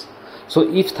 36. So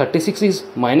if 36 is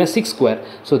minus 6 square,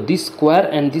 so this square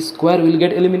and this square will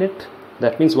get eliminated.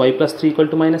 That means y plus 3 equal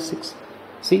to minus 6.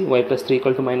 See, y plus 3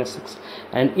 equal to minus 6.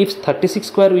 And if 36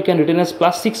 square we can written as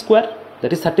plus 6 square,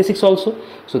 that is 36 also.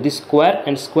 So this square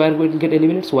and square will get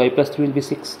eliminated. So y plus 3 will be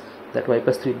 6. That y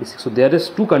plus 3 will be 6. So there is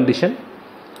two conditions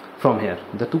from here.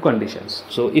 The two conditions.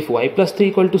 So if y plus 3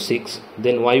 equal to 6,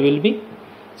 then y will be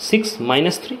 6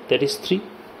 minus 3, that is 3.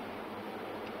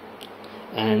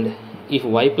 And if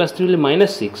y plus 3 will be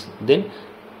minus 6, then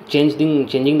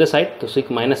changing the side, so 6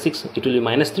 minus 6, it will be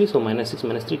minus 3, so minus 6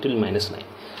 minus 3, it will be minus 9.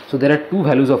 So there are two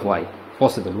values of y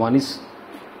possible, one is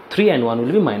 3 and one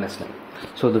will be minus 9.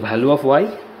 So the value of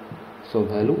y, so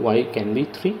value y can be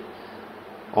 3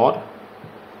 or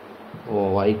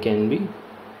y can be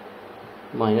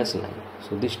minus 9.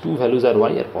 So these two values are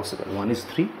y are possible, one is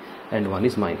 3 and one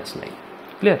is minus 9.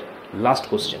 Clear? Last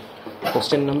question,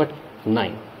 question number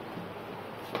 9.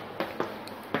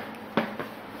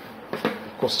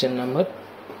 Question number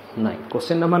 9.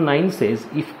 Question number 9 says,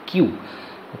 if Q,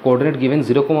 coordinate given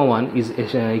 0, 1 is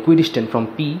equidistant from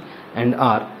P and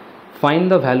R, find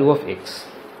the value of x.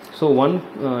 So one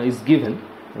is given,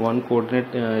 one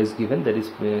coordinate is given, that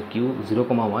is Q 0,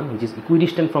 1, which is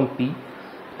equidistant from P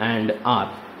and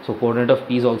R. So coordinate of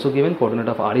P is also given, coordinate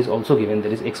of R is also given,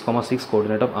 that is x, 6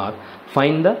 coordinate of R.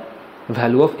 Find the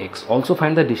value of x. Also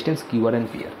find the distance QR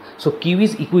and PR. So Q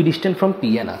is equidistant from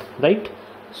P and R, right?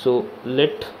 So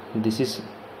let this is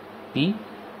P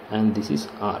and this is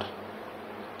R.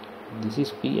 This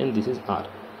is P and this is R.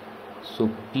 So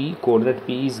P, coordinate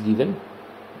P is given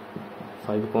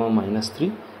 5, minus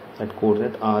 3, and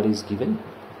coordinate R is given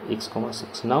x,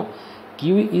 6. Now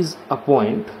Q is a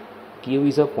point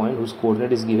whose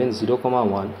coordinate is given 0,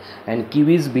 1, and Q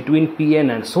is between P and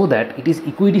R, so that it is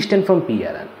equidistant from P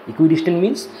and R. Equidistant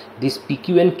means this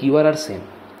PQ and QR are same.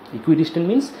 Equidistant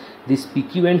means this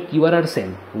PQ and QR are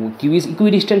same. Q is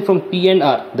equidistant from P and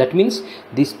R. That means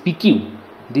this PQ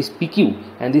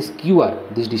and this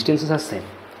QR, these distances are same.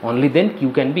 only then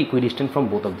q can be equidistant from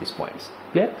both of these points.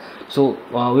 Clear? So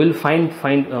we will find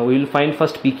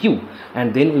first pq,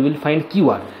 and then we will find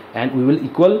qr, and we will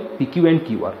equal pq and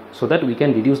qr, so that we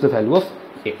can reduce the value of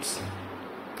x.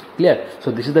 Clear?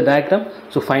 So this is the diagram.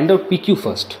 So find out pq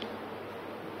first.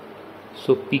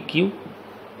 So pq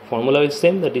formula is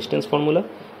same, the distance formula,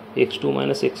 x2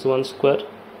 minus x1 square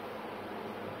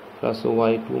plus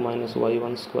y2 minus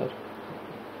y1 square.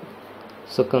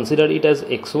 So consider it as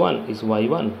x1 is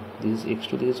y1, this is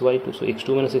x2, this is y2. So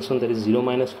x2 minus x1, that is 0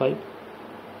 minus 5,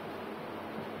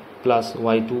 plus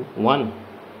y2 1,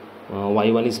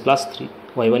 y1 is plus 3,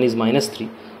 y1 is minus 3,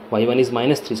 y1 is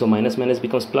minus 3, so minus minus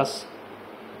becomes plus,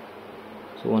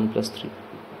 so 1 plus 3.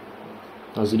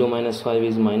 Now 0 minus 5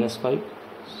 is minus 5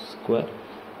 square,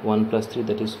 1 plus 3,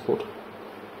 that is 4.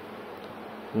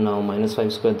 Now minus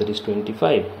 5 square, that is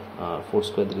 25, 4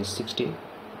 square, that is 16.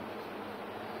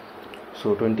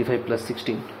 So 25 plus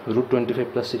 16, root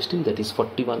 25 plus 16, that is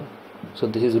 41. So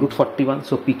this is root 41.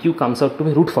 So PQ comes out to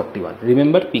be root 41.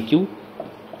 Remember, PQ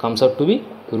comes out to be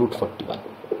root 41.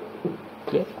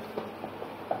 Clear?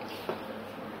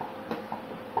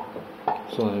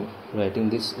 So I am writing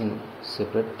this in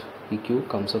separate. PQ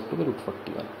comes out to be root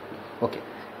 41. Okay.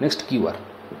 Next QR.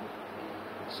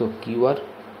 So QR,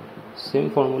 same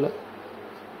formula,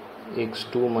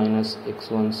 x2 minus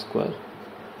x1 square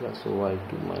plus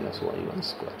y2 minus y1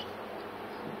 square.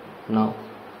 Now,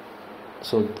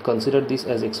 so consider this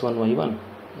as x1 y1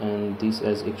 and this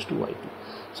as x2 y2.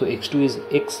 So x2 is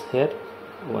x here,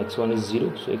 x1 is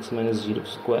 0, so x minus 0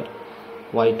 square.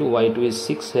 y2 is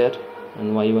 6 here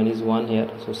and y1 is 1 here,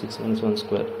 so 6 minus 1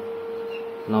 square.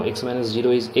 Now x minus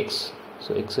 0 is x,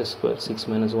 so x square, 6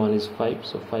 minus 1 is 5,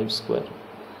 so 5 square.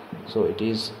 So it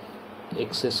is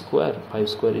x square, 5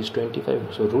 square is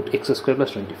 25, so root x square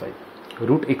plus 25.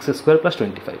 Root x square plus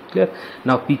 25. Clear?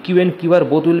 Now PQ and QR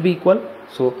both will be equal.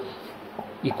 So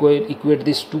equate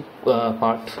these two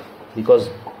part, because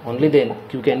only then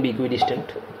Q can be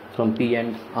equidistant from P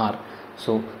and R.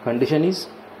 So condition is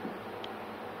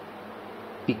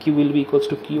PQ will be equals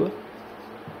to QR.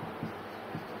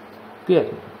 Clear?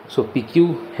 So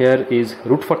PQ here is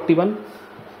root 41,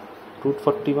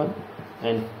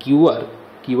 and QR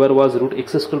was root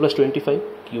x square plus 25.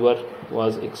 QR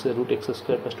was root x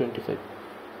square plus 25.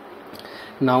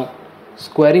 Now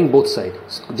squaring both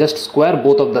sides, just square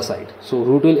both of the side. So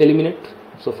root will eliminate.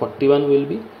 So 41 will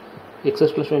be x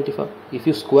plus 25. If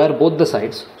you square both the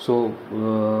sides, so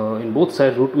in both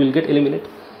sides root will get eliminated.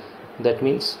 That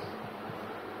means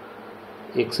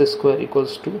x square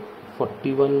equals to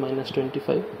 41 minus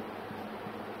 25.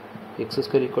 X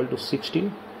square equal to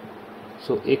 16.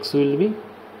 So x will be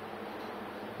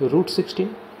root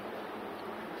 16.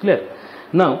 Clear?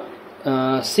 Now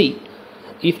see,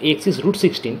 if x is root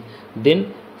 16,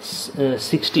 then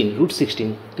 16, root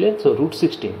 16. Clear? So root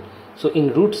 16. So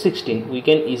in root 16 we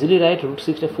can easily write root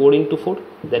 16, 4 into 4,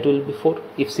 that will be 4.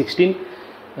 If 16,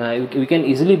 we can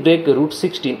easily break root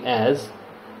 16 as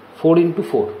 4 into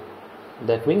 4.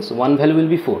 That means one value will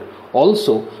be 4.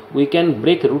 Also we can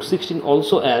break root 16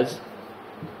 also as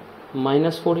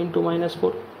minus 4 into minus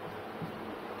 4.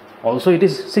 Also it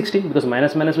is 16, because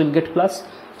minus minus will get plus.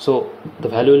 So the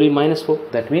value will be minus 4.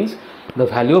 That means the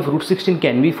value of root 16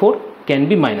 can be 4, can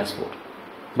be minus 4.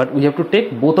 But we have to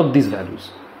take both of these values.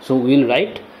 So we will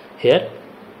write here,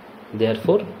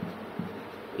 therefore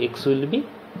x will be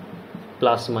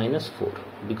plus minus 4,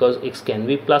 because x can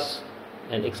be plus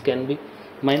and x can be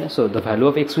minus. So the value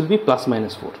of x will be plus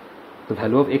minus 4. The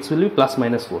value of x will be plus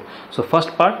minus 4. So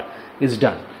first part is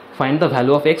done. Find the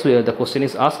value of x, where the question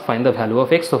is asked, find the value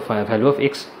of x. So value of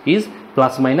x is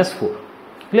plus minus 4.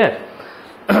 Clear?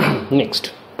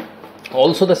 Next,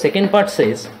 also the second part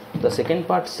says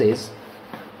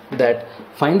that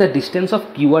find the distance of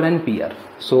QR and PR.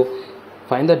 So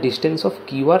find the distance of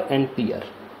QR and PR.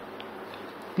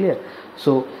 Clear?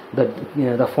 So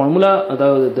the formula,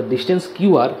 the distance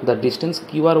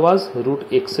QR was root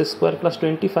x square plus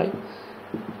 25.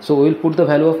 So we will put the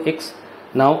value of x.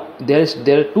 Now there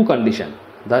are two conditions.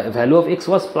 The value of x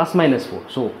was plus minus 4.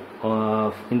 So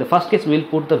in the first case we will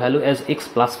put the value as x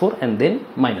plus 4 and then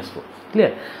minus 4.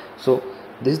 Clear? So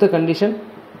this is the condition.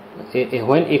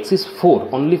 When x is 4,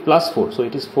 only plus 4, so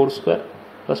it is 4 square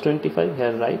plus 25.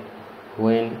 Here write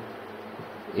when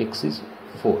x is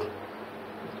 4.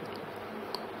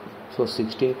 So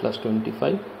 16 plus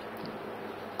 25,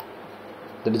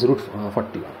 that is root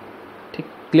 41.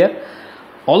 Clear?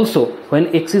 Also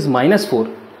when x is minus 4,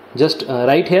 just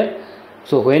write here.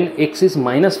 So when x is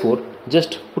minus 4,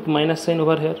 just put minus sign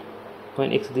over here.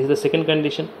 When x, this is the second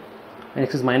condition. and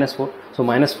x is minus 4. So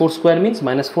minus 4 square means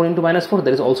minus 4 into minus 4,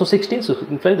 that is also 16. So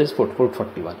in fact, there is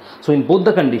 41. So in both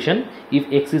the condition, if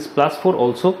x is plus 4,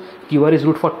 also QR is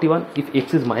root 41. If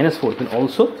x is minus 4, then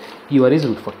also QR is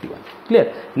root 41.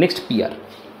 Clear? Next PR.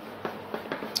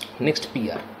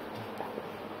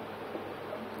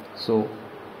 So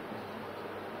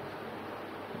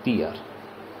PR.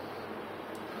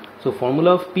 So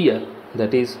formula of PR,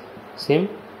 that is same,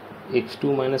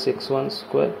 x2 minus x1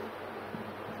 square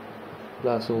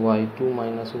plus y2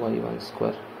 minus y1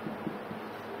 square.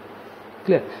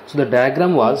 Clear? So the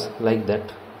diagram was like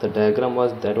that. The diagram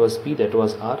was, that was P, that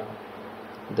was R,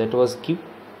 that was Q.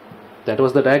 That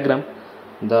was the diagram.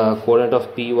 The coordinate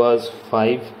of P was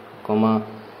 5,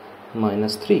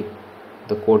 minus 3.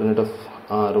 The coordinate of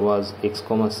R was x,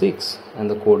 6, and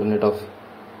the coordinate of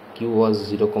Q was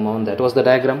 0, 1. That was the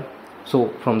diagram. So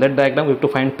from that diagram we have to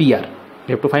find PR.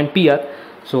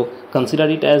 So consider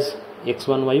it as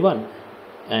x1 y1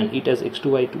 and it as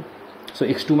x2 y2. So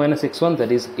x2 minus x1,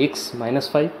 that is x minus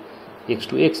 5,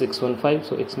 x2 x, x1 5,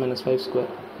 so x minus 5 square.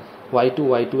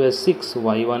 Y2 as 6,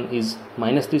 y1 is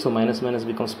minus 3, so minus minus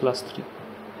becomes plus 3.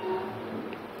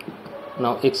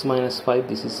 Now x minus 5,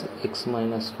 this is x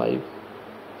minus 5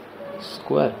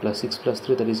 square plus 6 plus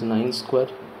 3, that is 9 square.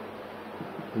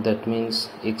 That means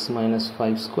x minus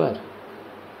 5 square.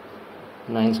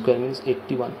 9 square means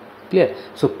 81. Clear?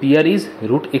 So PR is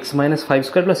root x minus 5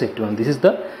 square plus 81. This is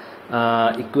the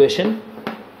equation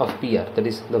of PR, that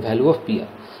is the value of PR.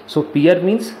 So PR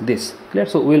means this. Clear?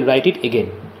 So we will write it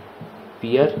again.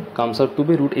 PR comes out to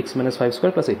be root x minus 5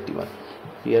 square plus 81.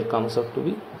 PR comes out to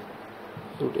be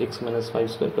root x minus 5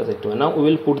 square plus 81. Now we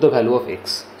will put the value of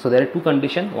x. So there are two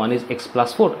conditions. One is x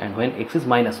plus 4 and when x is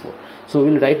minus 4. So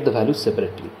we will write the values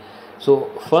separately. So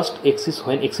first x is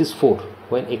when x is 4.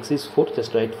 When x is 4,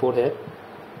 just write 4 here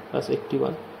plus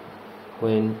 81.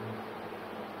 When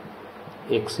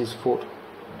x is 4.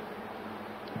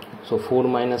 So 4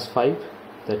 minus 5,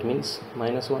 that means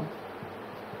minus 1.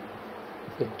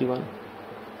 81.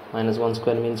 Minus 1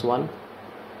 square means 1.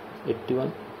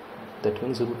 81. That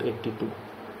means root 82.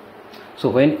 So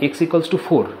when x equals to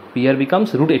 4, PR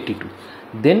becomes root 82.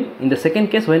 Then in the second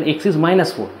case, when x is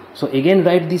minus 4, so again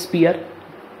write this PR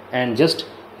and just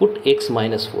put x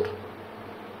minus 4.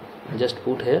 Just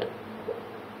put here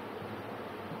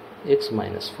x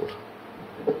minus 4.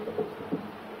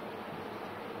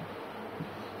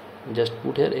 Just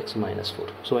put here x minus 4.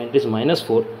 So when it is minus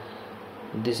 4,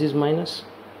 this is minus.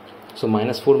 So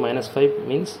minus 4 minus 5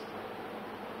 means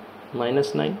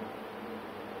minus 9.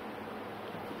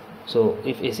 So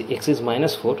if x is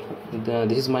minus 4,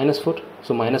 this is minus 4.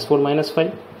 So minus 4 minus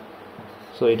 5.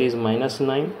 So it is minus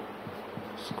 9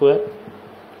 square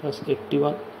plus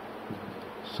 81.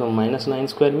 So minus 9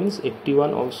 square means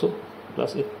 81 also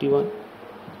plus 81.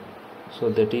 So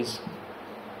that is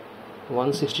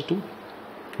 162.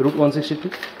 Root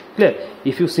 162. Clear?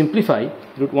 If you simplify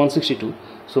root 162,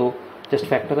 so just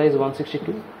factorize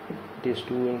 162. It is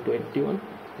 2 into 81,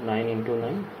 9 into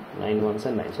 9, 9 ones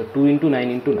and 9. So 2 into 9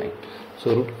 into 9.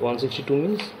 So root 162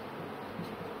 means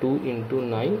 2 into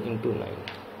 9 into 9.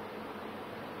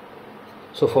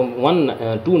 So from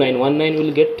 2 9 1 9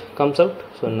 will get comes out.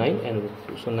 So 9 and root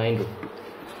 2. So 9 root 2.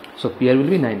 So PR will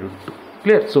be 9 root 2.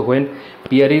 Clear? So when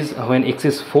PR is when x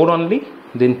is 4 only,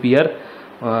 then PR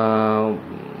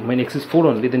when x is 4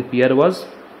 only, then PR was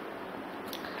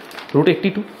root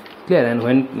 82. Clear? And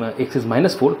when x is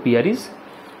minus 4, PR is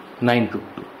 9 root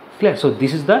 2. Clear? So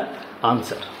this is the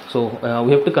answer. So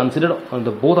we have to consider on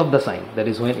the both of the sign, that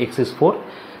is when x is 4,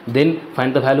 then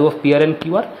find the value of PR and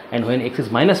QR, and when x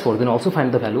is minus 4, then also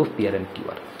find the value of PR and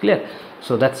QR. Clear?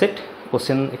 So that's it.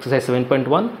 Question exercise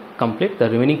 7.1 complete. The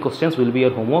remaining questions will be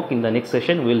your homework. In the next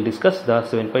session we will discuss the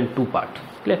 7.2 part.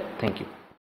 Clear? Thank you.